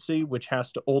contingency which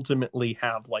has to ultimately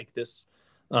have like this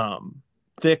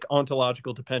thick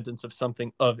ontological dependence of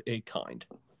something of a kind.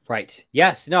 Right.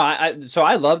 Yes. No. So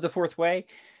I love the fourth way.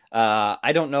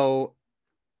 I don't know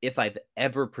if I've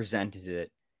ever presented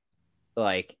it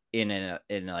like in an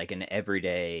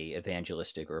everyday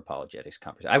evangelistic or apologetics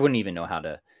conversation. I wouldn't even know how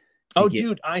to. Oh,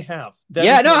 dude, I have.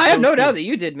 I have no doubt that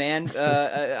you did, man.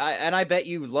 And I bet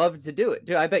you loved to do it,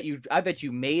 dude. I bet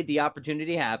you made the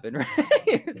opportunity happen, right?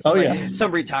 Yeah,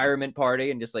 some retirement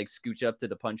party and just like scooch up to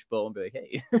the punch bowl and be like,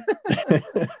 hey.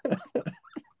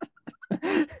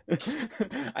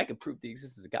 I could prove the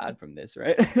existence of God from this,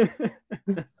 right?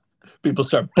 People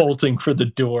start bolting for the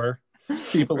door.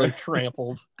 People are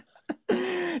trampled.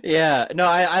 Yeah, no,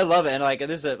 I love it. And like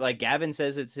there's a like Gavin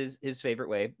says it's his favorite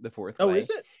way, the fourth Oh, way. is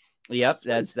it? Yep,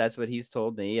 Sweet. that's what he's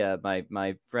told me.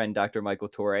 My friend Dr. Michael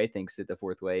Torre thinks that the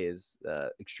fourth way is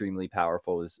extremely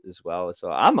powerful as well.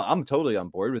 So I'm totally on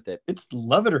board with it. It's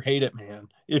love it or hate it, man.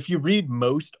 If you read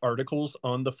most articles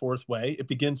on the fourth way, it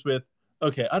begins with,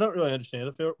 okay, I don't really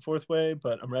understand the fourth way,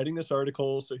 but I'm writing this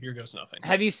article, so here goes nothing.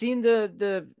 Have you seen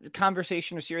the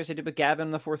conversation or series I did with Gavin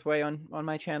on the fourth way on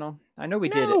my channel? I know we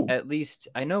did No. at least.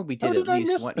 I know we How did at did I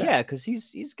least miss one. that? Yeah, because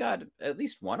he's got at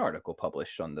least one article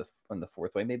published on the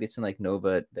fourth way. Maybe it's in like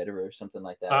Nova Vetera or something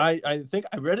like that. I think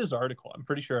I read his article. I'm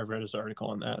pretty sure I've read his article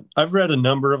on that. I've read a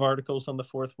number of articles on the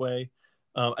fourth way.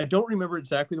 I don't remember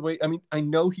exactly the way. I mean, I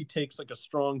know he takes like a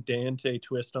strong Dante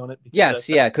twist on it. Yes,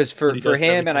 yeah, because for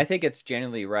him, and I everything. think it's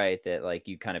generally right that like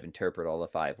you kind of interpret all the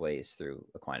five ways through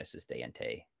Aquinas's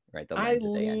Dante, right? The lens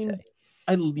of Dante.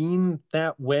 I lean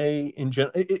that way in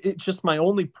general. It just, my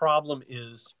only problem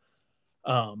is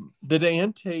the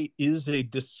Dante is a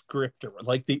descriptor.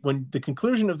 Like when the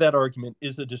conclusion of that argument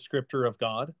is a descriptor of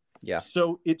God. Yeah.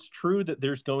 So it's true that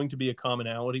there's going to be a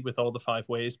commonality with all the five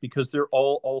ways because they're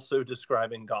all also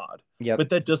describing God. Yep. But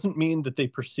that doesn't mean that they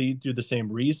proceed through the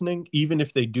same reasoning, even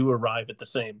if they do arrive at the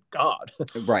same God.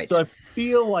 Right. So I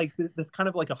feel like there's kind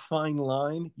of like a fine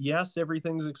line. Yes,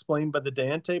 everything's explained by the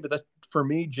Dante, but that's for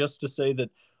me just to say that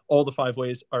all the five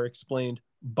ways are explained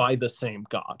by the same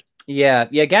God. Yeah,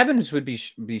 Gavin's would be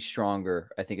stronger.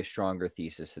 I think a stronger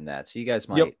thesis than that. So you guys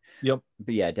might, yep.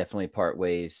 But yeah, definitely part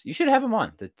ways. You should have him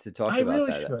on to talk about really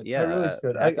that. Should. Yeah, I really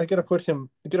should. I gotta put him.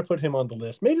 I gotta put him on the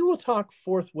list. Maybe we'll talk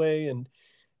fourth way and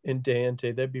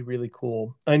Dante. That'd be really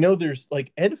cool. I know there's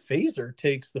like Ed Fazer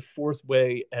takes the fourth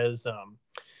way as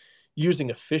using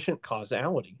efficient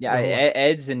causality. Yeah,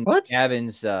 Ed's and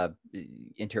Gavin's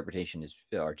interpretation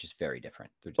are just very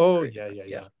different.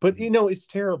 Yeah. But it's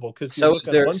terrible because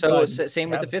same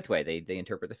with the fifth way. They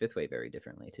interpret the fifth way very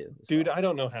differently too. Dude, I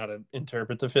don't know how to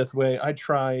interpret the fifth way. I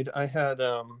tried. I had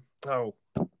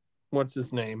what's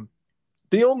his name?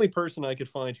 The only person I could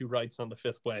find who writes on the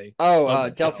fifth way.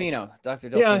 Delfino, Dr.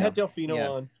 Delfino. Yeah, I had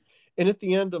Delfino on, and at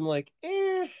the end, I'm like,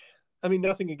 I mean,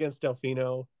 nothing against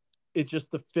Delfino. It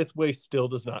just, the fifth way still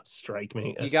does not strike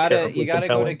me as you gotta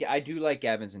compelling. go to. I do like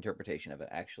Gavin's interpretation of it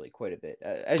actually quite a bit.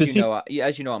 As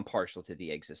you know, I'm partial to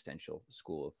the existential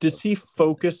school of. Does he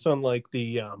focus on like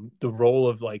the role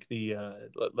of like the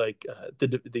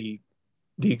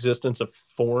existence of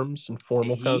forms and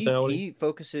formal causality? He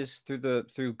focuses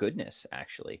through goodness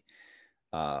actually.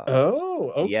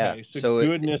 Okay. Yeah. So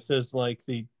goodness is like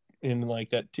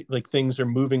like things are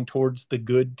moving towards the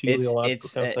good teleological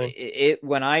something.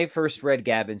 When I first read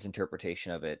Gavin's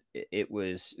interpretation of it, it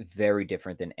was very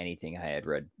different than anything I had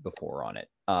read before on it.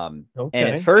 And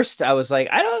at first I was like,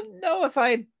 I don't know if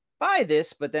I buy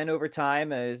this, but then over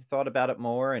time I thought about it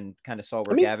more and kind of saw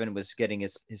where Gavin was getting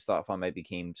his thought from. I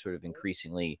became sort of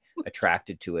increasingly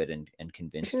attracted to it and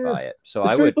convinced by it. So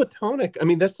it's very Platonic. I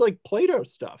mean, that's like Plato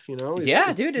stuff, dude,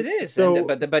 it is. So,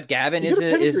 but Gavin is a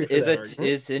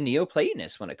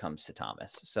Neoplatonist when it comes to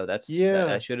Thomas. So that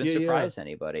shouldn't surprise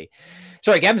anybody.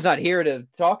 Sorry, Gavin's not here to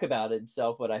talk about it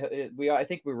himself, but I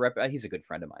think he's a good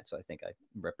friend of mine, so I think I'm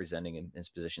representing him, his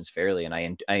positions fairly, and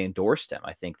I endorsed him.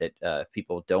 I think that if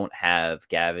people don't have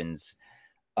Gavin's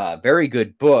very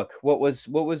good book, what's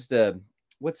the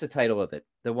title of it?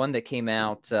 The one that came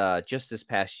out just this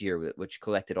past year, which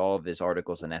collected all of his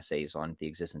articles and essays on the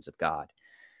existence of God.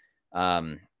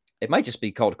 It might just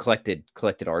be called collected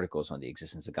articles on the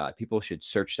existence of God. People should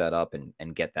search that up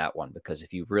and get that one, because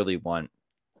if you really want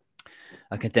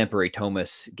a contemporary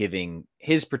Thomas giving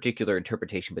his particular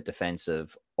interpretation but defense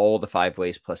of all the five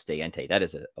ways plus Dante, that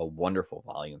is a wonderful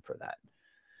volume for that.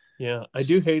 Yeah, I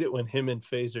do hate it when him and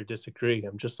Fazer disagree.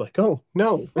 I'm just like, oh,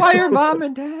 no. Why are mom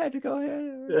and dad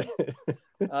going?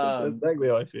 That's exactly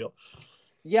how I feel.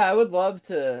 Yeah, I would love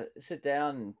to sit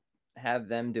down and have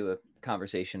them do a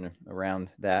conversation around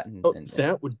that.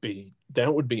 That would be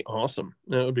awesome.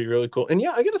 That would be really cool. And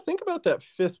yeah, I got to think about that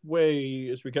fifth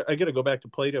way I got to go back to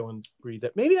Plato and read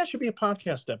that. Maybe that should be a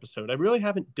podcast episode. I really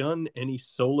haven't done any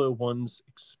solo ones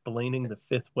explaining the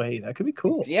fifth way. That could be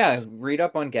cool. Yeah, read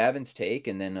up on Gavin's take,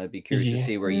 and then I'd be curious to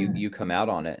see where you come out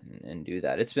on it and do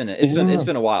that. It's been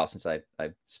a while since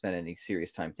I've spent any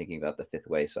serious time thinking about the fifth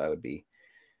way, so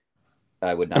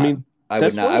I would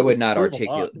not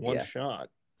articulate one shot.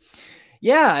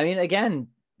 Yeah, I mean, again,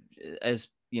 as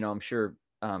you know, I'm sure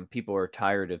people are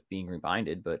tired of being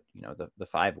reminded, but the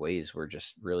five ways were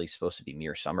just really supposed to be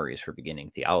mere summaries for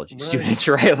beginning theology students,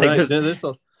 right? Like there's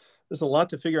a lot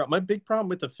to figure out. My big problem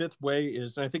with the fifth way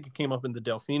is, and I think it came up in the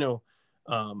Delfino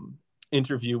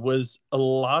interview was a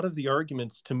lot of the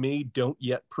arguments to me don't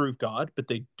yet prove God, but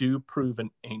they do prove an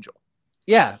angel.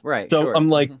 Yeah, right. So Sure. I'm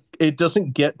like, it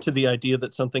doesn't get to the idea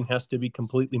that something has to be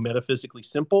completely metaphysically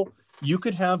simple. You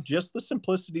could have just the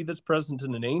simplicity that's present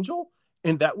in an angel,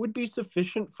 and that would be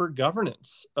sufficient for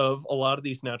governance of a lot of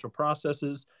these natural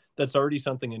processes. That's already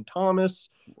something in Thomas.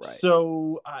 Right.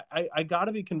 So I got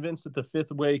to be convinced that the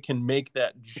fifth way can make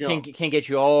that It can jump. get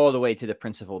you all the way to the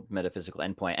principled metaphysical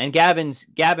endpoint. And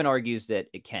Gavin argues that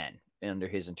it can under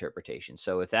his interpretation.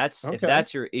 So if Okay.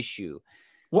 that's your issue,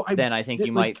 Well, then I think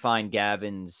you might like, find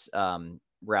Gavin's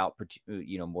route,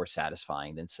 more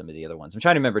satisfying than some of the other ones. I'm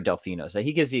trying to remember Delfino's.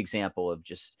 He gives the example of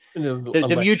just the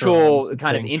electrons mutual and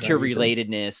kind of things, right?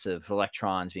 interrelatedness of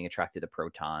electrons being attracted to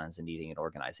protons and needing an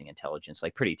organizing intelligence,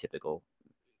 like pretty typical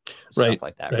stuff Right,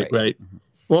 like that, right, right? right.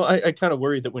 Well, I kind of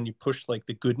worry that when you push like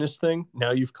the goodness thing,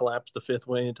 now you've collapsed the fifth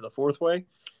way into the fourth way.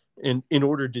 And in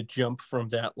order to jump from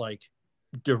that like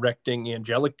directing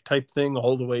angelic type thing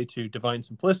all the way to divine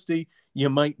simplicity, you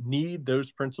might need those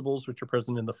principles which are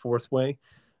present in the fourth way,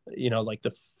 like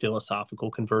the philosophical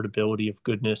convertibility of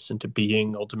goodness into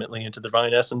being, ultimately into the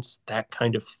divine essence, that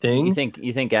kind of You thing.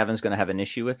 think Gavin's going to have an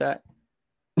issue with that?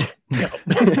 No.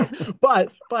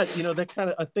 but that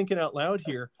kind of thinking out loud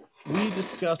here, we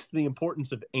discussed the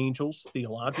importance of angels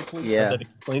theologically, how Yeah. that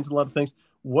explains a lot of things.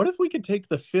 What if we could take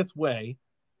the fifth way,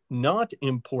 not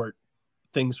import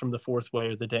things from the fourth way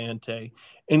or the deante,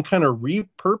 and kind of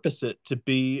repurpose it to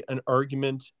be an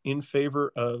argument in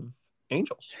favor of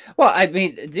angels? Well, I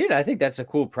mean, dude, I think that's a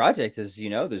cool project. As you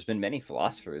know, there's been many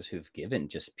philosophers who've given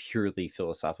just purely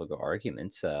philosophical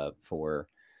arguments for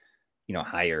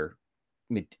higher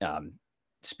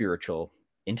spiritual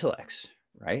intellects,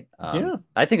 right? Yeah.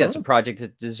 I think that's a Well, project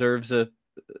that deserves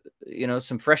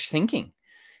some fresh thinking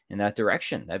in that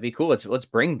direction. That'd be cool. Let's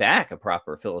bring back a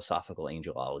proper philosophical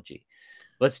angelology.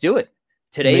 Let's do it.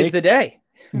 Today is the make day.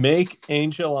 make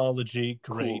angelology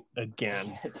great Cool.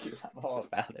 again. Yeah, dude, I'm all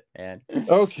about it, man.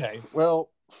 Okay,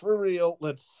 well, for real,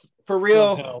 let's For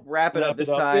real, somehow wrap it up wrap it this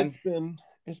up. time.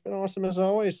 It's been awesome as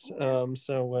always.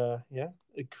 Yeah,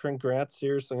 congrats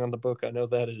seriously on the book. I know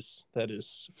that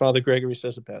is Father Gregory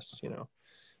says it best.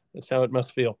 That's how it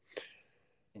must feel.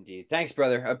 Indeed. Thanks,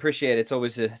 brother. I appreciate it. It's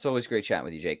always great chatting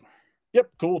with you, Jake.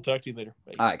 Yep, cool. Talk to you later.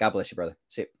 Bye. All right. God bless you, brother.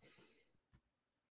 See you.